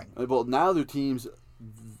boring. Well, now their team's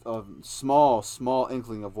a small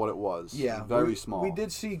inkling of what it was. Yeah, very small. We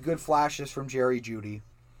did see good flashes from Jerry Jeudy,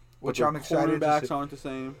 which I'm excited to see. Quarterbacks aren't the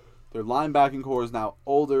same. Their linebacking core is now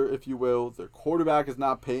older, if you will. Their quarterback is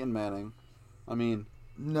not Peyton Manning. I mean,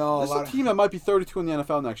 no, this is a team that might be 32 in the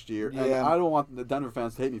NFL next year, and I don't want the Denver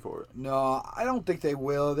fans to hate me for it. No, I don't think they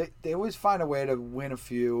will. They always find a way to win a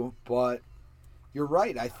few, but you're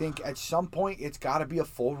right. I think at some point it's got to be a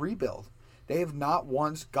full rebuild. They have not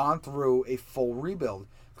once gone through a full rebuild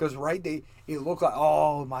because it looked like,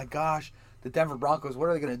 oh my gosh, the Denver Broncos, what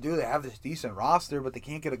are they going to do? They have this decent roster, but they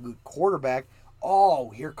can't get a good quarterback. Oh,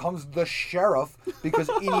 here comes the sheriff because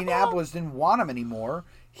Indianapolis didn't want him anymore.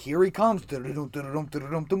 Here he comes and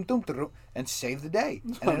saved the day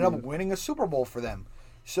and ended up winning a Super Bowl for them.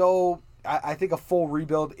 So I think a full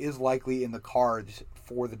rebuild is likely in the cards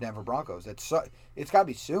for the Denver Broncos. It's got to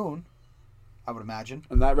be soon, I would imagine.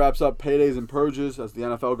 And that wraps up paydays and purges as the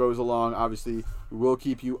NFL goes along. Obviously, we will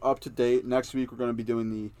keep you up to date. Next week, we're going to be doing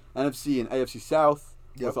the NFC and AFC South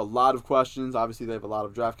with a lot of questions. Obviously, they have a lot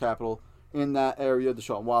of draft capital in that area.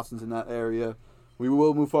 Deshaun Watson's in that area. We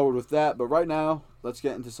will move forward with that, but right now, let's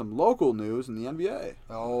get into some local news in the NBA.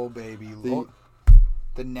 Oh, baby.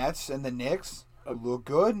 The Nets and the Knicks look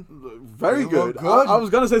good. Very good. I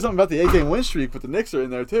was going to say something about the 8-game win streak, but the Knicks are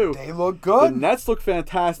in there too. They look good. The Nets look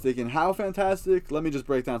fantastic, and how fantastic? Let me just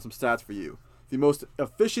break down some stats for you. The most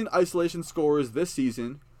efficient isolation scorers this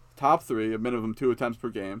season, top 3, a minimum 2 attempts per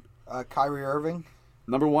game. Kyrie Irving.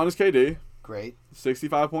 Number 1 is KD. Great.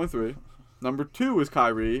 65.3. Number 2 is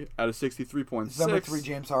Kyrie at a 63.6. Number 3,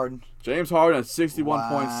 James Harden. James Harden at 61.7.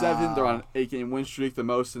 Wow. They're on an 8-game win streak, the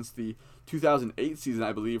most since the 2008 season,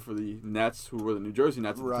 I believe, for the Nets, who were the New Jersey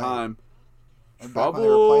Nets at the time. And back when they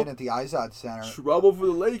were playing at the Izod Center. Trouble for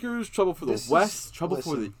the Lakers, trouble for the West, trouble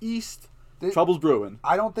for the East. Trouble's brewing.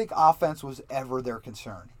 I don't think offense was ever their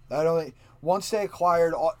concern. Once they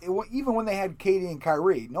acquired, even when they had KD and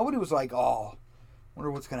Kyrie, nobody was like, "Oh, wonder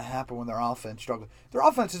what's going to happen when their offense struggles." Their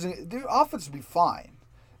offense will be fine.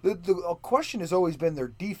 The question has always been their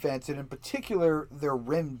defense, and in particular their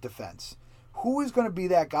rim defense. Who is going to be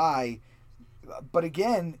that guy? But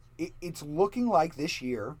again, it's looking like this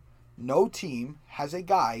year, no team has a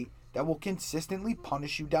guy that will consistently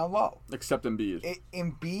punish you down low. Except Embiid.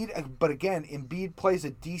 Embiid plays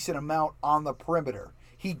a decent amount on the perimeter.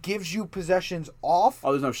 He gives you possessions off.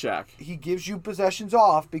 Oh, there's no Shaq. He gives you possessions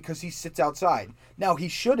off because he sits outside. Now, he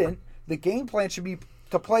shouldn't. The game plan should be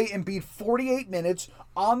to play Embiid 48 minutes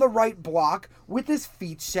on the right block with his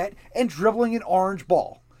feet set and dribbling an orange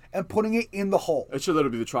ball and putting it in the hole. It should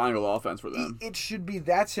literally be the triangle offense for them. It should be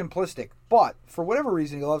that simplistic. But for whatever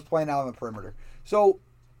reason, he loves playing out on the perimeter. So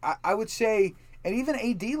I would say, and even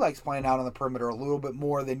AD likes playing out on the perimeter a little bit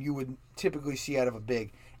more than you would typically see out of a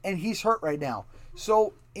big. And he's hurt right now.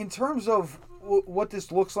 So in terms of what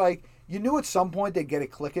this looks like, you knew at some point they'd get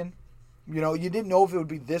it clicking. You didn't know if it would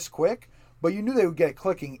be this quick, but you knew they would get it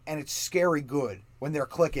clicking, and it's scary good when they're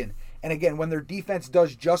clicking. And again, when their defense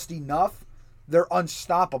does just enough, they're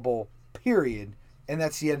unstoppable, period. And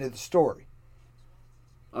that's the end of the story.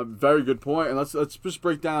 A very good point. And let's just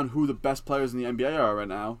break down who the best players in the NBA are right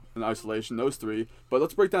now in isolation, those 3. But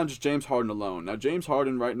let's break down just James Harden alone. Now, James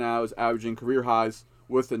Harden right now is averaging career highs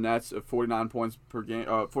with the Nets of 49 points per game,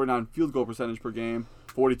 49 field goal percentage per game,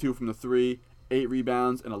 42 from the 3, 8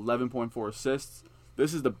 rebounds, and 11.4 assists.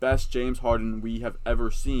 This is the best James Harden we have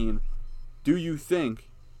ever seen. Do you think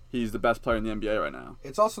he's the best player in the NBA right now?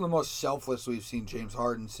 It's also the most selfless we've seen James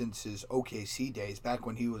Harden since his OKC days, back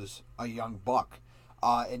when he was a young buck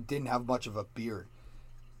and didn't have much of a beard.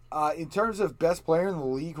 In terms of best player in the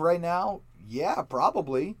league right now, yeah,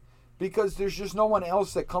 probably. Because there's just no one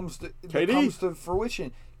else that comes to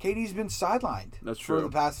fruition. KD's been sidelined. That's true. For the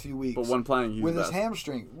past few weeks. But when playing, he's with the his best.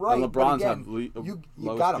 hamstring, right? And LeBron's again,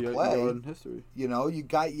 you gotta play. In history.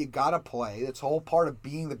 You gotta play. It's a whole part of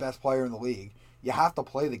being the best player in the league. You have to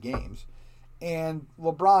play the games. And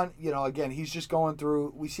LeBron, again, he's just going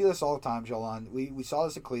through. We see this all the time, Jolan. We saw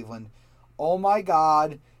this at Cleveland. Oh my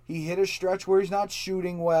God, he hit a stretch where he's not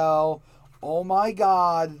shooting well. Oh my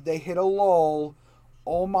God, they hit a lull.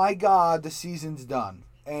 Oh my God, the season's done.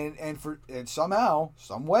 And somehow,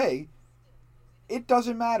 some way, it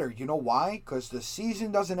doesn't matter. You know why? Because the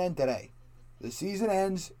season doesn't end today. The season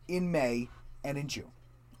ends in May and in June.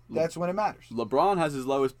 That's when it matters. LeBron has his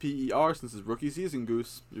lowest PER since his rookie season,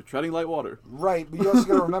 Goose. You're treading light water. Right, but you also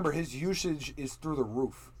got to remember his usage is through the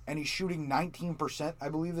roof. And he's shooting 19%, I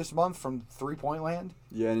believe, this month from three-point land.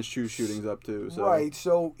 Yeah, and his shooting's up too. So. Right,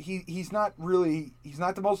 so he's not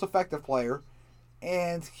the most effective player.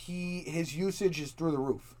 And his usage is through the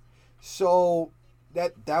roof. So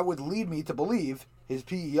that would lead me to believe his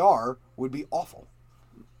PER would be awful.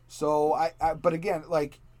 So but again,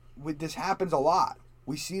 this happens a lot.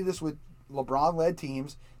 We see this with LeBron-led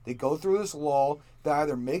teams. They go through this lull. They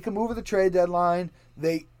either make a move at the trade deadline.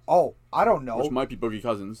 I don't know. Which might be Boogie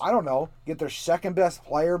Cousins. I don't know. Get their second best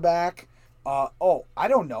player back. I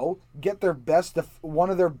don't know. Get their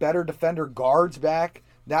one of their better defender guards back.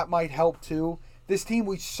 That might help too. This team,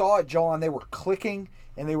 we saw it, Joel, and they were clicking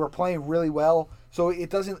and they were playing really well. So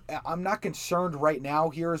I'm not concerned right now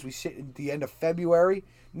here as we sit at the end of February.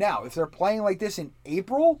 Now, if they're playing like this in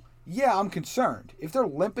April, yeah, I'm concerned. If they're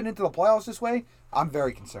limping into the playoffs this way, I'm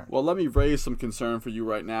very concerned. Well, let me raise some concern for you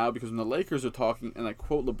right now, because when the Lakers are talking, and I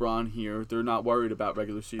quote LeBron here, they're not worried about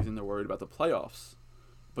regular season, they're worried about the playoffs.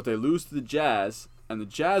 But they lose to the Jazz, and the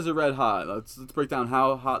Jazz are red hot. Let's break down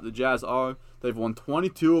how hot the Jazz are. They've won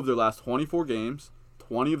 22 of their last 24 games,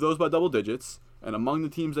 20 of those by double digits, and among the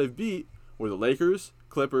teams they've beat were the Lakers,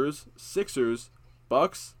 Clippers, Sixers,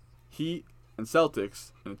 Bucks, Heat, and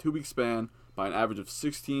Celtics in a 2-week span by an average of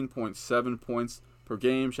 16.7 points per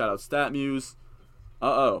game. Shout out StatMuse.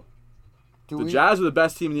 The Jazz are the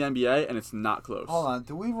best team in the NBA, and it's not close. Hold on.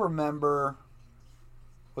 Do we remember,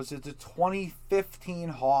 was it the 2015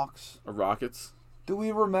 Hawks? Or Rockets? Do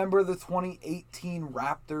we remember the 2018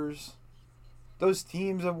 Raptors? Those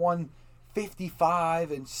teams have won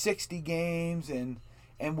 55 and 60 games and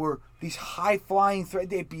were these high-flying threats.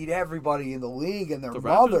 They beat everybody in the league and their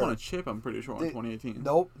mother. The Raptors won a chip, I'm pretty sure, in 2018.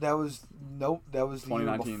 Nope, that was the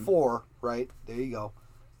year before, right? There you go.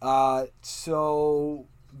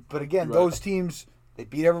 But again, those teams, they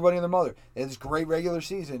beat everybody and their mother. They had this great regular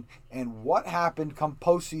season, and what happened come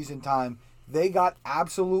postseason time? They got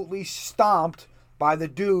absolutely stomped by the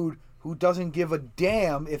dude who doesn't give a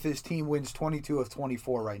damn if his team wins 22 of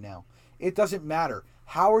 24 right now. It doesn't matter.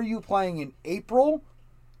 How are you playing in April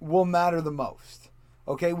will matter the most.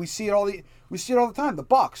 Okay, we see it all the time. The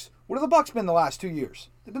Bucks. What have the Bucks been the last 2 years?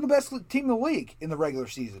 They've been the best team in the league in the regular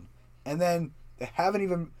season. And then they haven't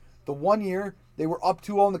even, the 1 year they were up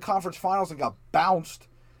 2-0 in the conference finals and got bounced.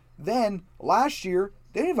 Then last year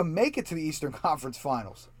they didn't even make it to the Eastern Conference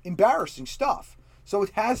Finals. Embarrassing stuff. So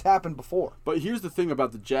it has happened before. But here's the thing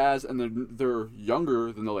about the Jazz, and they're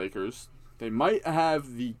younger than the Lakers. They might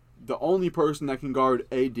have the only person that can guard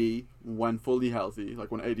AD when fully healthy,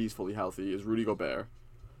 like when AD is fully healthy, is Rudy Gobert.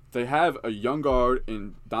 They have a young guard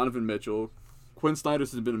in Donovan Mitchell. Quinn Snyder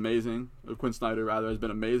has been amazing. Quinn Snyder, rather, has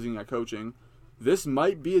been amazing at coaching. This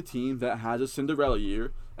might be a team that has a Cinderella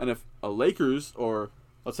year. And if a Lakers, or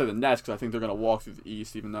let's say the Nets, because I think they're going to walk through the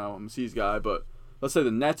East, even though I'm a C's guy, but let's say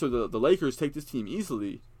the Nets or the Lakers take this team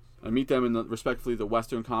easily and meet them in, respectively, the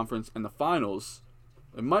Western Conference and the Finals,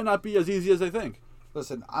 it might not be as easy as they think.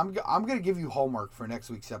 Listen, I'm going to give you homework for next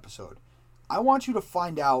week's episode. I want you to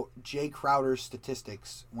find out Jay Crowder's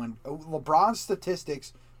statistics, LeBron's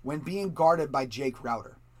statistics when being guarded by Jay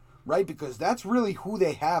Crowder, right? Because that's really who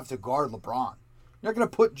they have to guard LeBron. You're not going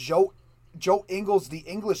to put Joe Ingles, the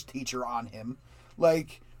English teacher, on him.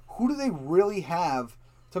 Like, who do they really have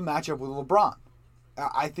to match up with LeBron?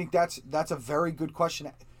 I think that's a very good question.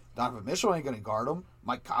 Donovan Mitchell ain't going to guard him.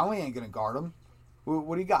 Mike Conley ain't going to guard him.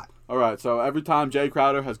 What do you got? All right, so every time Jay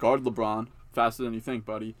Crowder has guarded LeBron, faster than you think,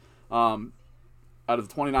 buddy, out of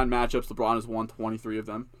the 29 matchups, LeBron has won 23 of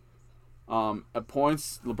them. At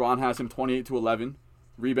points, LeBron has him 28-11,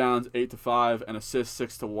 rebounds 8-5, and assists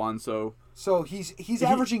 6-1. So he's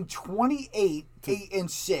averaging 28, 8, and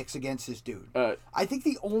 6 against this dude. I think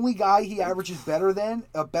the only guy he averages better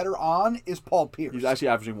on is Paul Pierce. He's actually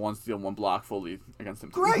averaging 1 steal, 1 block fully against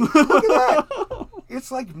him. Great, look at that.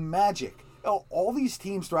 It's like magic. All these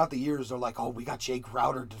teams throughout the years are like, oh, we got Jay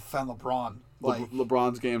Crowder to defend LeBron. Like,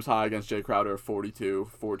 LeBron's games high against Jay Crowder are 42,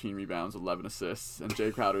 14 rebounds, 11 assists, and Jay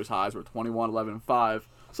Crowder's highs were 21, 11, and 5.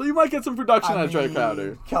 So you might get some production out of Jay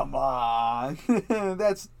Crowder. Come on.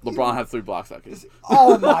 LeBron had 3 blocks that game.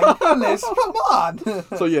 Oh, my goodness. Come on.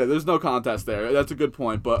 So, yeah, there's no contest there. That's a good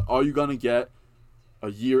point. But are you going to get a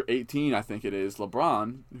year 18, I think it is,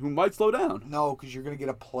 LeBron, who might slow down? No, because you're going to get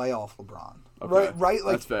a playoff LeBron. Okay. Right?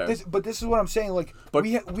 Like, that's fair. This is what I'm saying. Like,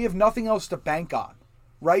 we have nothing else to bank on.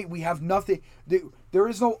 Right? We have nothing. There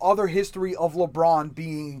is no other history of LeBron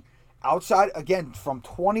being outside, again, from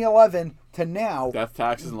 2011 to now. Death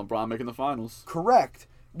taxes and LeBron making the finals. Correct.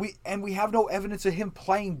 We have no evidence of him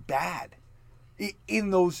playing bad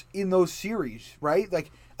in those series, right?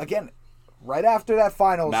 Like, again, right after that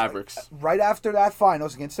finals. Mavericks. Right after that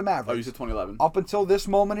finals against the Mavericks. Oh, you said 2011. Up until this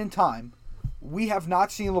moment in time, we have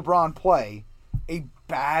not seen LeBron play a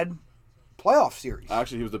bad playoff series.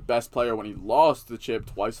 Actually, he was the best player when he lost the chip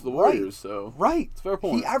twice to the Warriors. So it's a fair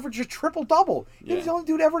point. He averaged a triple-double. He was the only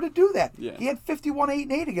dude ever to do that. Yeah. He had 51, 8,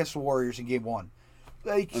 and 8 against the Warriors in Game 1.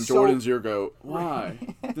 Like, and Jordan's your GOAT. Why?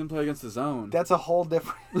 Didn't play against the zone. That's a whole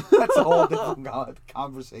different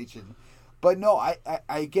conversation. But no, I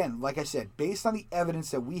again, like I said, based on the evidence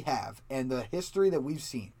that we have and the history that we've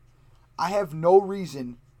seen, I have no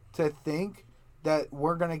reason to think that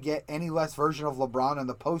we're going to get any less version of LeBron in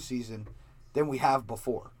the postseason than we have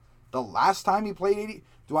before. The last time he played 80,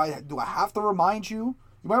 do I have to remind you?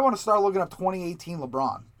 You might want to start looking up 2018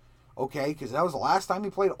 LeBron, okay? Because that was the last time he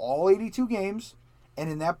played all 82 games, and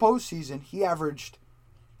in that postseason,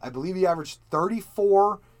 I believe he averaged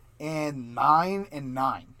 34 and 9 and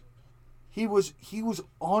 9. He was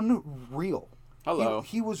unreal. Hello.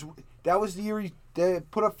 That was the year he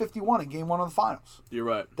put up 51 in Game 1 of the Finals. You're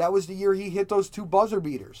right. That was the year he hit those 2 buzzer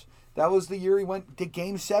beaters. That was the year he went to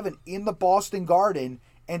Game 7 in the Boston Garden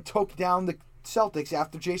and took down the Celtics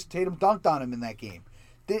after Jason Tatum dunked on him in that game.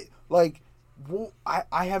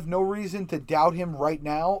 I have no reason to doubt him right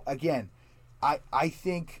now. Again, I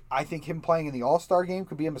think him playing in the All-Star game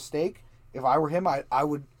could be a mistake. If I were him, I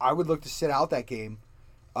would look to sit out that game.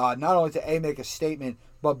 Not only to make a statement,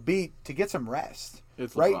 but B, to get some rest.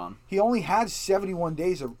 It's right. LeBron. He only had 71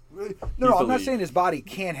 days of. No, I'm not saying his body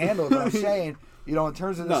can't handle it, but I'm saying, in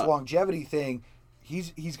terms of this longevity thing,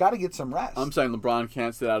 he's got to get some rest. I'm saying LeBron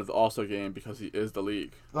can't sit out of the All-Star game because he is the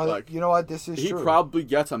league. Well, you know what? This is true. He probably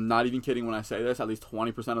gets, I'm not even kidding when I say this, at least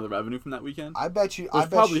 20% of the revenue from that weekend. I bet you. He's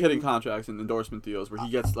probably hitting contracts and endorsement deals where he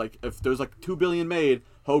gets, if there's $2 billion made,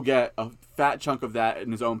 he'll get a fat chunk of that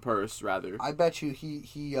in his own purse, rather. I bet you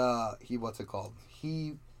he what's it called?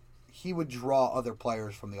 He would draw other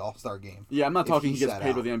players from the All-Star game. Yeah, I'm not talking he gets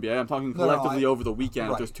paid with the NBA. I'm talking collectively over the weekend.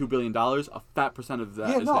 Right. If there's $2 billion, a fat percent of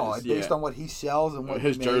that is his. Based on what he sells and what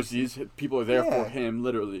his he jerseys, people are there for him,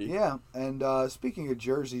 literally. Yeah, and speaking of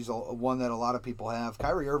jerseys, one that a lot of people have,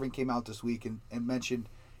 Kyrie Irving came out this week and mentioned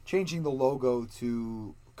changing the logo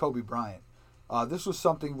to Kobe Bryant. This was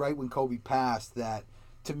something right when Kobe passed that,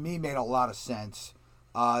 to me, made a lot of sense.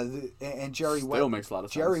 And Jerry West makes a lot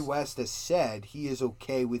of sense. Jerry West has said he is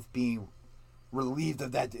okay with being relieved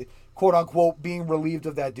of that, quote unquote, being relieved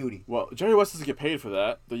of that duty. Well, Jerry West doesn't get paid for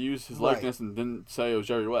that. They used his likeness and didn't say it was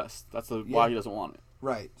Jerry West. That's why he doesn't want it.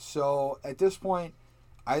 Right. So at this point,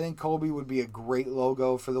 I think Kobe would be a great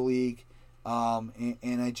logo for the league. And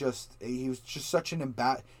he was just such an and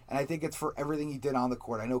I think it's for everything he did on the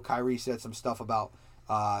court. I know Kyrie said some stuff about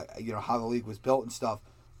how the league was built and stuff,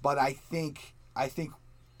 but I think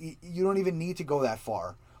you don't even need to go that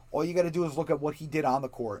far. All you got to do is look at what he did on the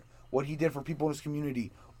court, what he did for people in his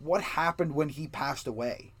community, what happened when he passed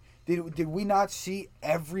away. Did we not see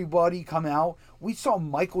everybody come out? We saw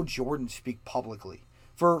Michael Jordan speak publicly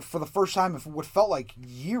for the first time in what felt like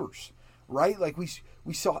years, right? Like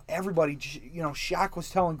we saw everybody. Shaq was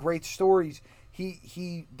telling great stories.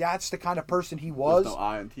 He that's the kind of person he was. There's no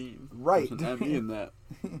I in team. Right. There's an M in that.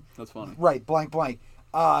 That's funny. Right. Blank.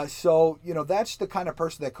 So that's the kind of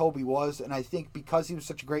person that Kobe was, and I think because he was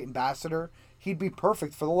such a great ambassador, he'd be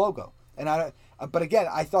perfect for the logo. But again,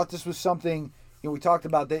 I thought this was something we talked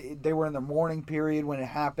about. They were in the mourning period when it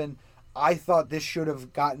happened. I thought this would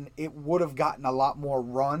have gotten a lot more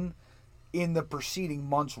run in the preceding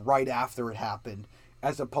months right after it happened,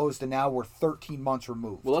 as opposed to now we're 13 months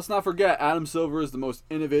removed. Well, let's not forget, Adam Silver is the most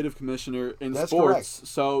innovative commissioner in sports. Correct.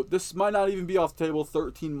 So this might not even be off the table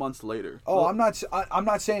 13 months later. Oh, I'm not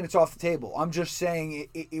saying it's off the table. I'm just saying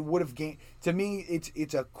it would have gained. To me,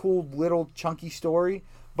 it's a cool little chunky story,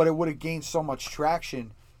 but it would have gained so much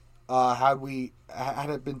traction had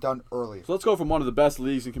it been done earlier. So let's go from one of the best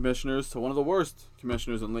leagues and commissioners to one of the worst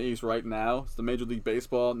commissioners and leagues right now. It's the Major League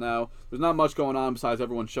Baseball. Now, there's not much going on besides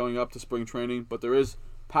everyone showing up to spring training, but there is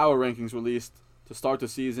power rankings released to start the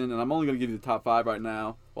season, and I'm only going to give you the top 5 right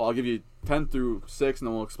now. Well, I'll give you 10 through 6, and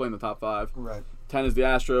then we'll explain the top 5. Right. 10 is the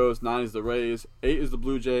Astros, 9 is the Rays, 8 is the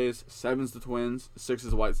Blue Jays, 7 is the Twins, 6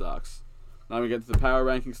 is the White Sox. Now we get to the power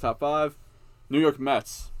rankings top 5. New York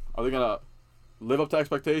Mets. Are they going to live up to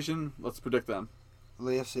expectation? Let's predict them.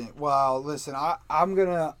 Listen, I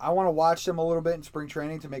want to watch them a little bit in spring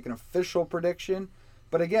training to make an official prediction.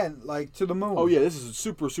 But again, to the moon. Oh yeah, this is a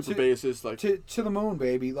super basis. To the moon,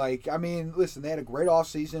 baby. Listen, they had a great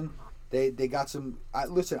offseason. They got some. I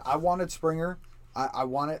wanted Springer. I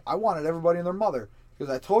wanted everybody and their mother,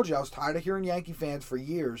 because I told you I was tired of hearing Yankee fans for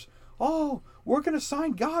years. Oh, we're gonna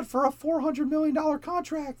sign God for a $400 million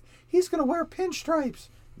contract. He's gonna wear pinstripes.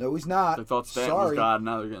 No, he's not. They thought Stanton was God,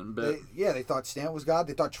 now they're getting bit. They thought Stanton was God.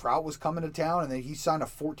 They thought Trout was coming to town, and then he signed a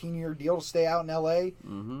 14-year deal to stay out in L.A.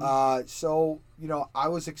 Mm-hmm. So, I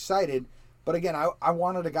was excited. But again, I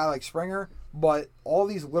wanted a guy like Springer, but all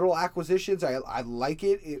these little acquisitions, I like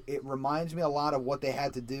it. It reminds me a lot of what they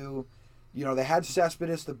had to do. They had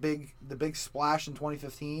Cespedes, the big splash in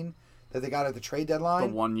 2015 that they got at the trade deadline.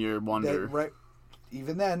 The 1 year wonder. Right.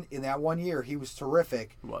 Even then, in that 1 year, he was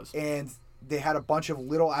terrific. He was. And they had a bunch of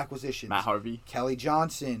little acquisitions. Matt Harvey, Kelly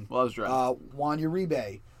Johnson, Juan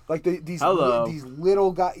Uribe, these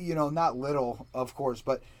little guys. Not little, of course,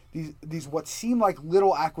 but these what seem like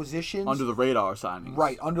little acquisitions under the radar signings.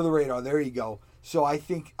 Right, under the radar. There you go. So I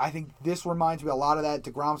think this reminds me a lot of that.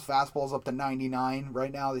 DeGrom's fastball's up to 99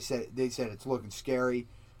 right now. They said it's looking scary,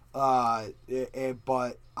 but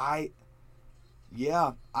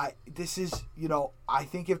this is I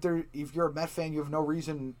think if you're a Met fan, you have no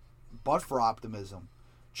reason but for optimism,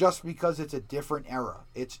 just because it's a different era.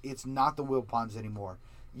 It's not the Wilpons anymore.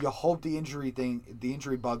 You hope the injury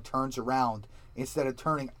bug turns around instead of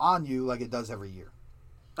turning on you like it does every year.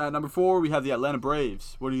 At number 4, we have the Atlanta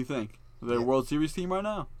Braves. What do you think? Are they a World Series team right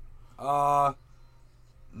now?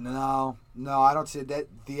 No, I don't see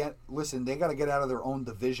that. Listen, they got to get out of their own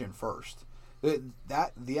division first. The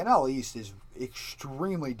NL East is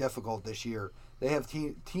extremely difficult this year. They have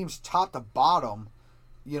teams top to bottom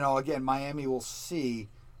again, Miami will see.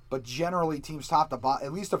 But generally, teams top to bottom,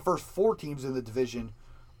 at least the first 4 teams in the division,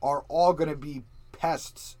 are all going to be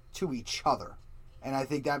pests to each other. And I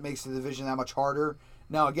think that makes the division that much harder.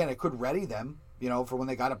 Now, again, it could ready them, for when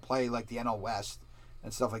they got to play like the NL West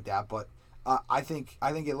and stuff like that. But I think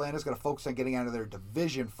Atlanta's going to focus on getting out of their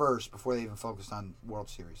division first before they even focus on World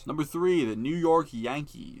Series. Number 3, the New York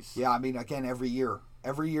Yankees. Yeah, I mean, again, every year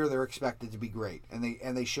they're expected to be great,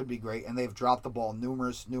 and they should be great, and they've dropped the ball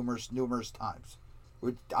numerous times.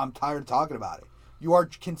 I'm tired of talking about it. You are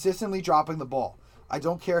consistently dropping the ball. I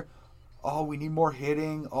don't care. Oh, we need more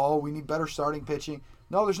hitting. Oh, we need better starting pitching.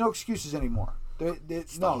 No, there's no excuses anymore.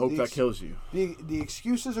 It's the hope that kills you. The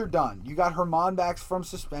excuses are done. You got Herman back from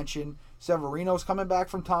suspension. Severino's coming back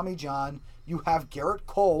from Tommy John. You have Garrett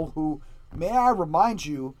Cole, who, may I remind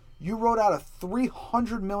you, you wrote out a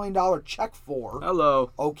 $300 million check for.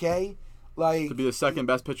 Hello. Okay? To be the second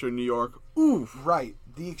best pitcher in New York. Oof. Right.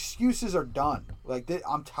 The excuses are done.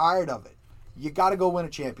 I'm tired of it. You got to go win a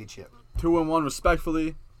championship. 2-1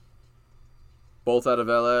 respectfully. Both out of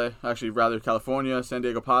LA. Actually, rather California, San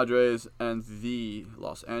Diego Padres, and the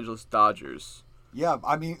Los Angeles Dodgers. Yeah,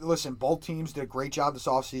 I mean, listen, both teams did a great job this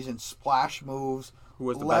offseason. Splash moves. Who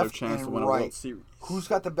has the better chance to win a World Series? Who's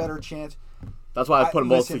got the better chance? That's why I put them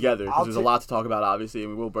both together, because there's a lot to talk about, obviously,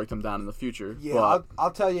 and we will break them down in the future. Yeah, but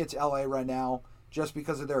I'll tell you it's LA right now, just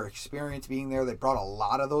because of their experience being there. They brought a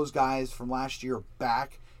lot of those guys from last year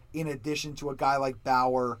back, in addition to a guy like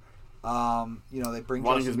Bauer. They bring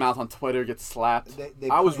running his mouth on Twitter, gets slapped.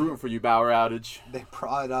 I was rooting for you, Bauer outage. They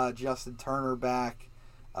brought Justin Turner back.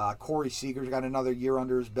 Corey Seager's got another year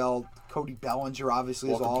under his belt. Cody Bellinger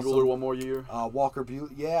obviously is awesome. Buehler one more year. Walker Buehler,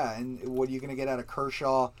 yeah. And what are you going to get out of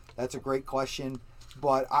Kershaw? That's a great question.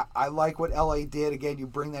 But I like what LA did. Again, you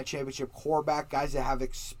bring that championship core back, guys that have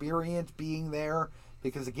experience being there.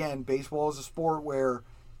 Because, again, baseball is a sport where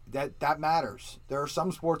that matters. There are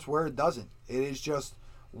some sports where it doesn't. It is just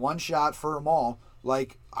one shot for them all.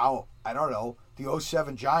 Like, I don't know, the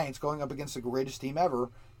 2007 Giants going up against the greatest team ever.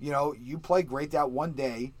 You play great that one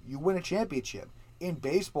day, you win a championship. In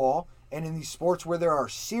baseball and in these sports where there are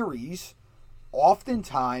series,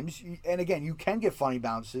 oftentimes, and again, you can get funny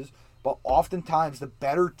bounces, but oftentimes the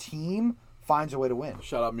better team finds a way to win.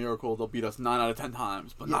 Shout out Miracle. They'll beat us 9 out of 10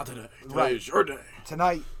 times, but not today. Today is your day.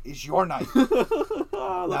 Tonight is your night.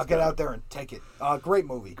 Now get out there and take it. Great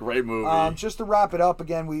movie. Great movie. Just to wrap it up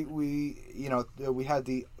again, we had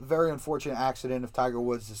the very unfortunate accident of Tiger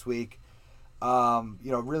Woods this week.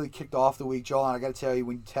 Really kicked off the week, Joel. And I got to tell you,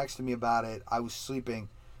 when you texted me about it, I was sleeping.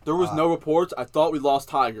 There was no reports. I thought we lost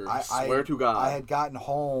Tiger. I swear to God. I had gotten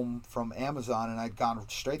home from Amazon and I'd gone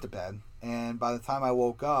straight to bed. And by the time I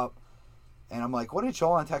woke up, and I'm like, what did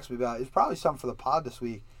Joel text me about? It's probably something for the pod this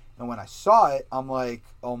week. And when I saw it, I'm like,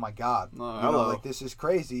 oh my God. This is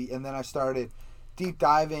crazy. And then I started deep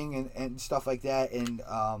diving and stuff like that. And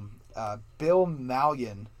Bill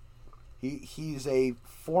Malyon, he's a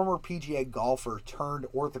former PGA golfer turned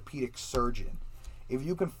orthopedic surgeon. If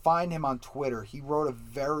you can find him on Twitter, he wrote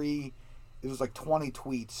it was like 20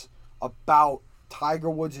 tweets about Tiger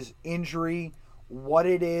Woods' injury, what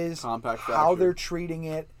it is, how they're treating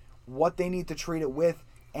it, what they need to treat it with,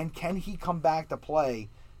 and can he come back to play?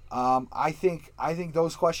 I think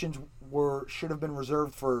those questions should have been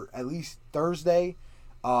reserved for at least Thursday.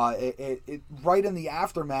 Right in the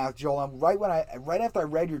aftermath, Joel. Right after I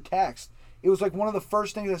read your text, it was like one of the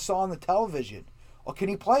first things I saw on the television. Oh, can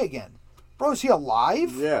he play again? Bro, is he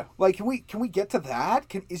alive? Yeah. Like, can we get to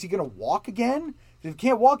that? Is he gonna walk again? If he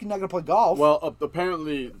can't walk, he's not gonna play golf. Well,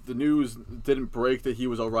 apparently the news didn't break that he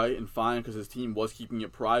was all right and fine because his team was keeping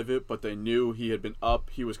it private, but they knew he had been up.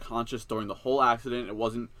 He was conscious during the whole accident. It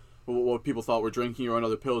wasn't what people thought were drinking or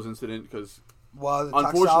another pills incident because. Well, the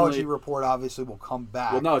toxicology report obviously will come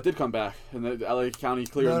back. Well, no, it did come back, and the LA County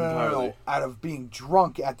cleared him entirely. No. Out of being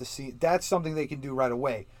drunk at the scene, that's something they can do right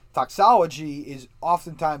away. Toxicology is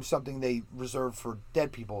oftentimes something they reserve for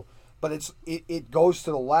dead people, but it goes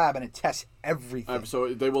to the lab and it tests everything.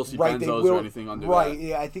 So they will see benzos or anything under that. Right,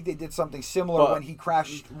 yeah, I think they did something similar when he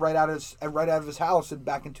crashed right out of his house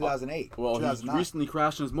back in 2008. Well, he recently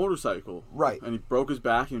crashed on his motorcycle. Right. And he broke his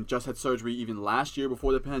back and just had surgery even last year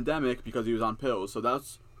before the pandemic because he was on pills. So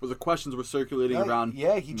that's where the questions were circulating around.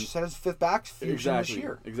 Yeah, he just had his fifth back fusion this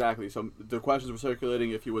year. Exactly. So the questions were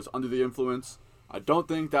circulating if he was under the influence. I don't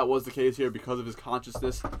think that was the case here because of his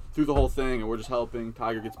consciousness through the whole thing, and we're just helping.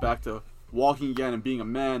 Tiger gets back to walking again and being a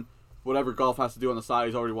man. Whatever golf has to do on the side,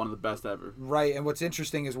 he's already one of the best ever. Right, and what's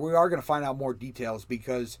interesting is we are going to find out more details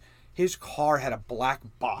because his car had a black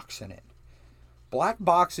box in it. Black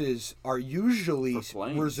boxes are usually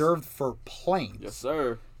reserved for planes. Yes,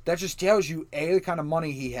 sir. that just tells you, A, the kind of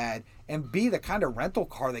money he had, and B, the kind of rental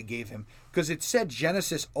car they gave him. Because it said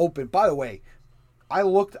Genesis Open. By the way, I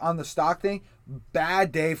looked on the stock thing.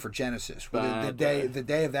 Bad day for Genesis. The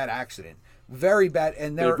day of that accident. Very bad.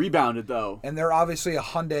 And they rebounded, though. And they're obviously a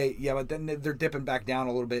Hyundai. Yeah, but then they're dipping back down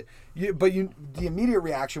a little bit. The immediate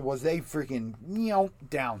reaction was they freaking,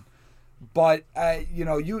 down. But,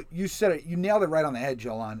 you said it. You nailed it right on the head,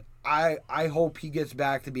 Jolan. I hope he gets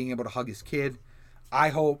back to being able to hug his kid. I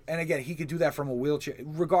hope, and again, he could do that from a wheelchair,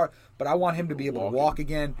 but I want him to be able to walk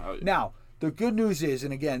again. Oh, yeah. Now, the good news is,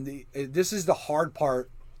 and again, this is the hard part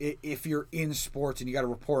if you're in sports and you got to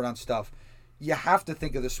report on stuff, you have to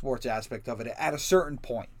think of the sports aspect of it at a certain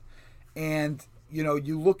point. And,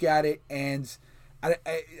 you look at it, and I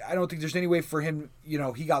don't think there's any way for him,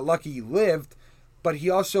 he got lucky, he lived, but he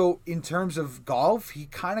also, in terms of golf, he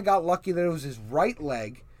kind of got lucky that it was his right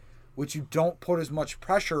leg, which you don't put as much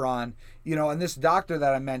pressure on, and this doctor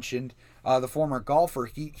that I mentioned, the former golfer,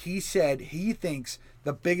 he said he thinks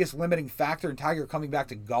the biggest limiting factor in Tiger coming back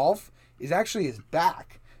to golf is actually his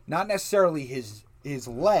back, not necessarily his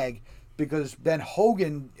leg, because Ben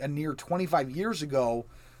Hogan, a near 25 years ago,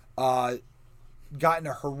 got in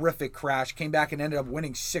a horrific crash, came back and ended up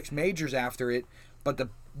winning 6 majors after it, but the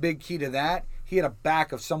big key to that, he had a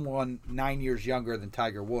back of someone 9 years younger than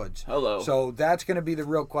Tiger Woods. Hello. So that's going to be the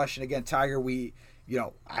real question. Again, Tiger,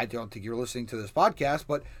 I don't think you're listening to this podcast,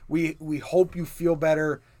 but we hope you feel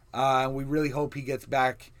better. We really hope he gets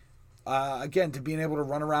back, again, to being able to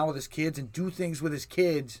run around with his kids and do things with his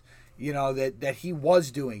kids, that he was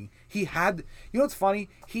doing. He had, what's funny?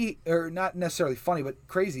 Or not necessarily funny, but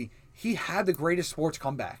crazy. He had the greatest sports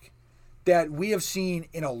comeback that we have seen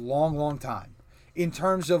in a long, long time. In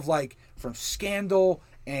terms of from scandal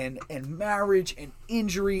and marriage and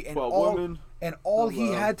injury and all he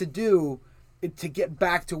had to do to get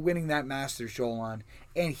back to winning that Masters, Jolan.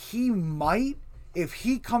 And he might, if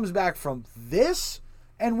he comes back from this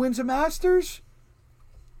and wins a Masters,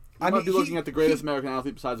 he might be looking at the greatest American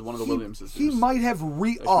athlete besides one of the Williams sisters. He might have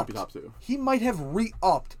re-upped. He might have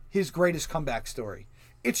re-upped his greatest comeback story.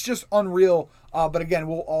 It's just unreal. But again,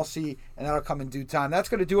 we'll all see, and that'll come in due time. That's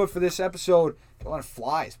going to do it for this episode. It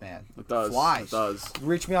flies, man. It does. It flies. It does.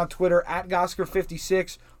 Reach me on Twitter at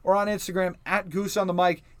Gosker56 or on Instagram at Goose on the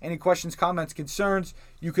Mic. Any questions, comments, concerns,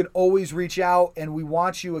 you can always reach out, and we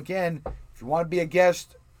want you, again, if you want to be a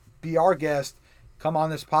guest, be our guest, come on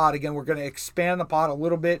this pod. Again, we're going to expand the pod a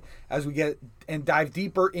little bit as we get and dive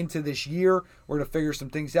deeper into this year. We're going to figure some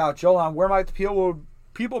things out. Jolan, where might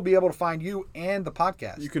people be able to find you and the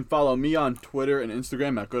podcast? You can follow me on Twitter and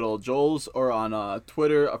Instagram at Good Old Joel's, or on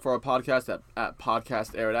Twitter for our podcast at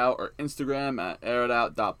Podcast Air It Out, or Instagram at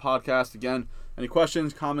airitout.podcast. Again, any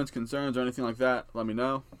questions, comments, concerns, or anything like that, let me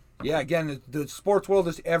know. Yeah, again, the sports world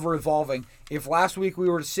is ever evolving. If last week we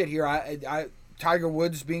were to sit here, Tiger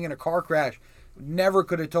Woods being in a car crash, never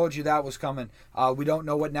could have told you that was coming. We don't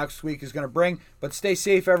know what next week is going to bring, but stay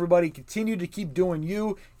safe, everybody. Continue to keep doing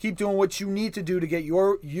you. Keep doing what you need to do to get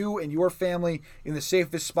you and your family in the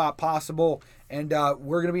safest spot possible. And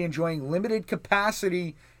we're going to be enjoying limited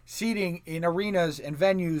capacity seating in arenas and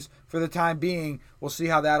venues for the time being. We'll see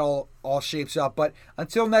how that all shapes up. But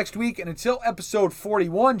until next week and until episode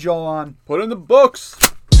 41, Jolan, put in the books.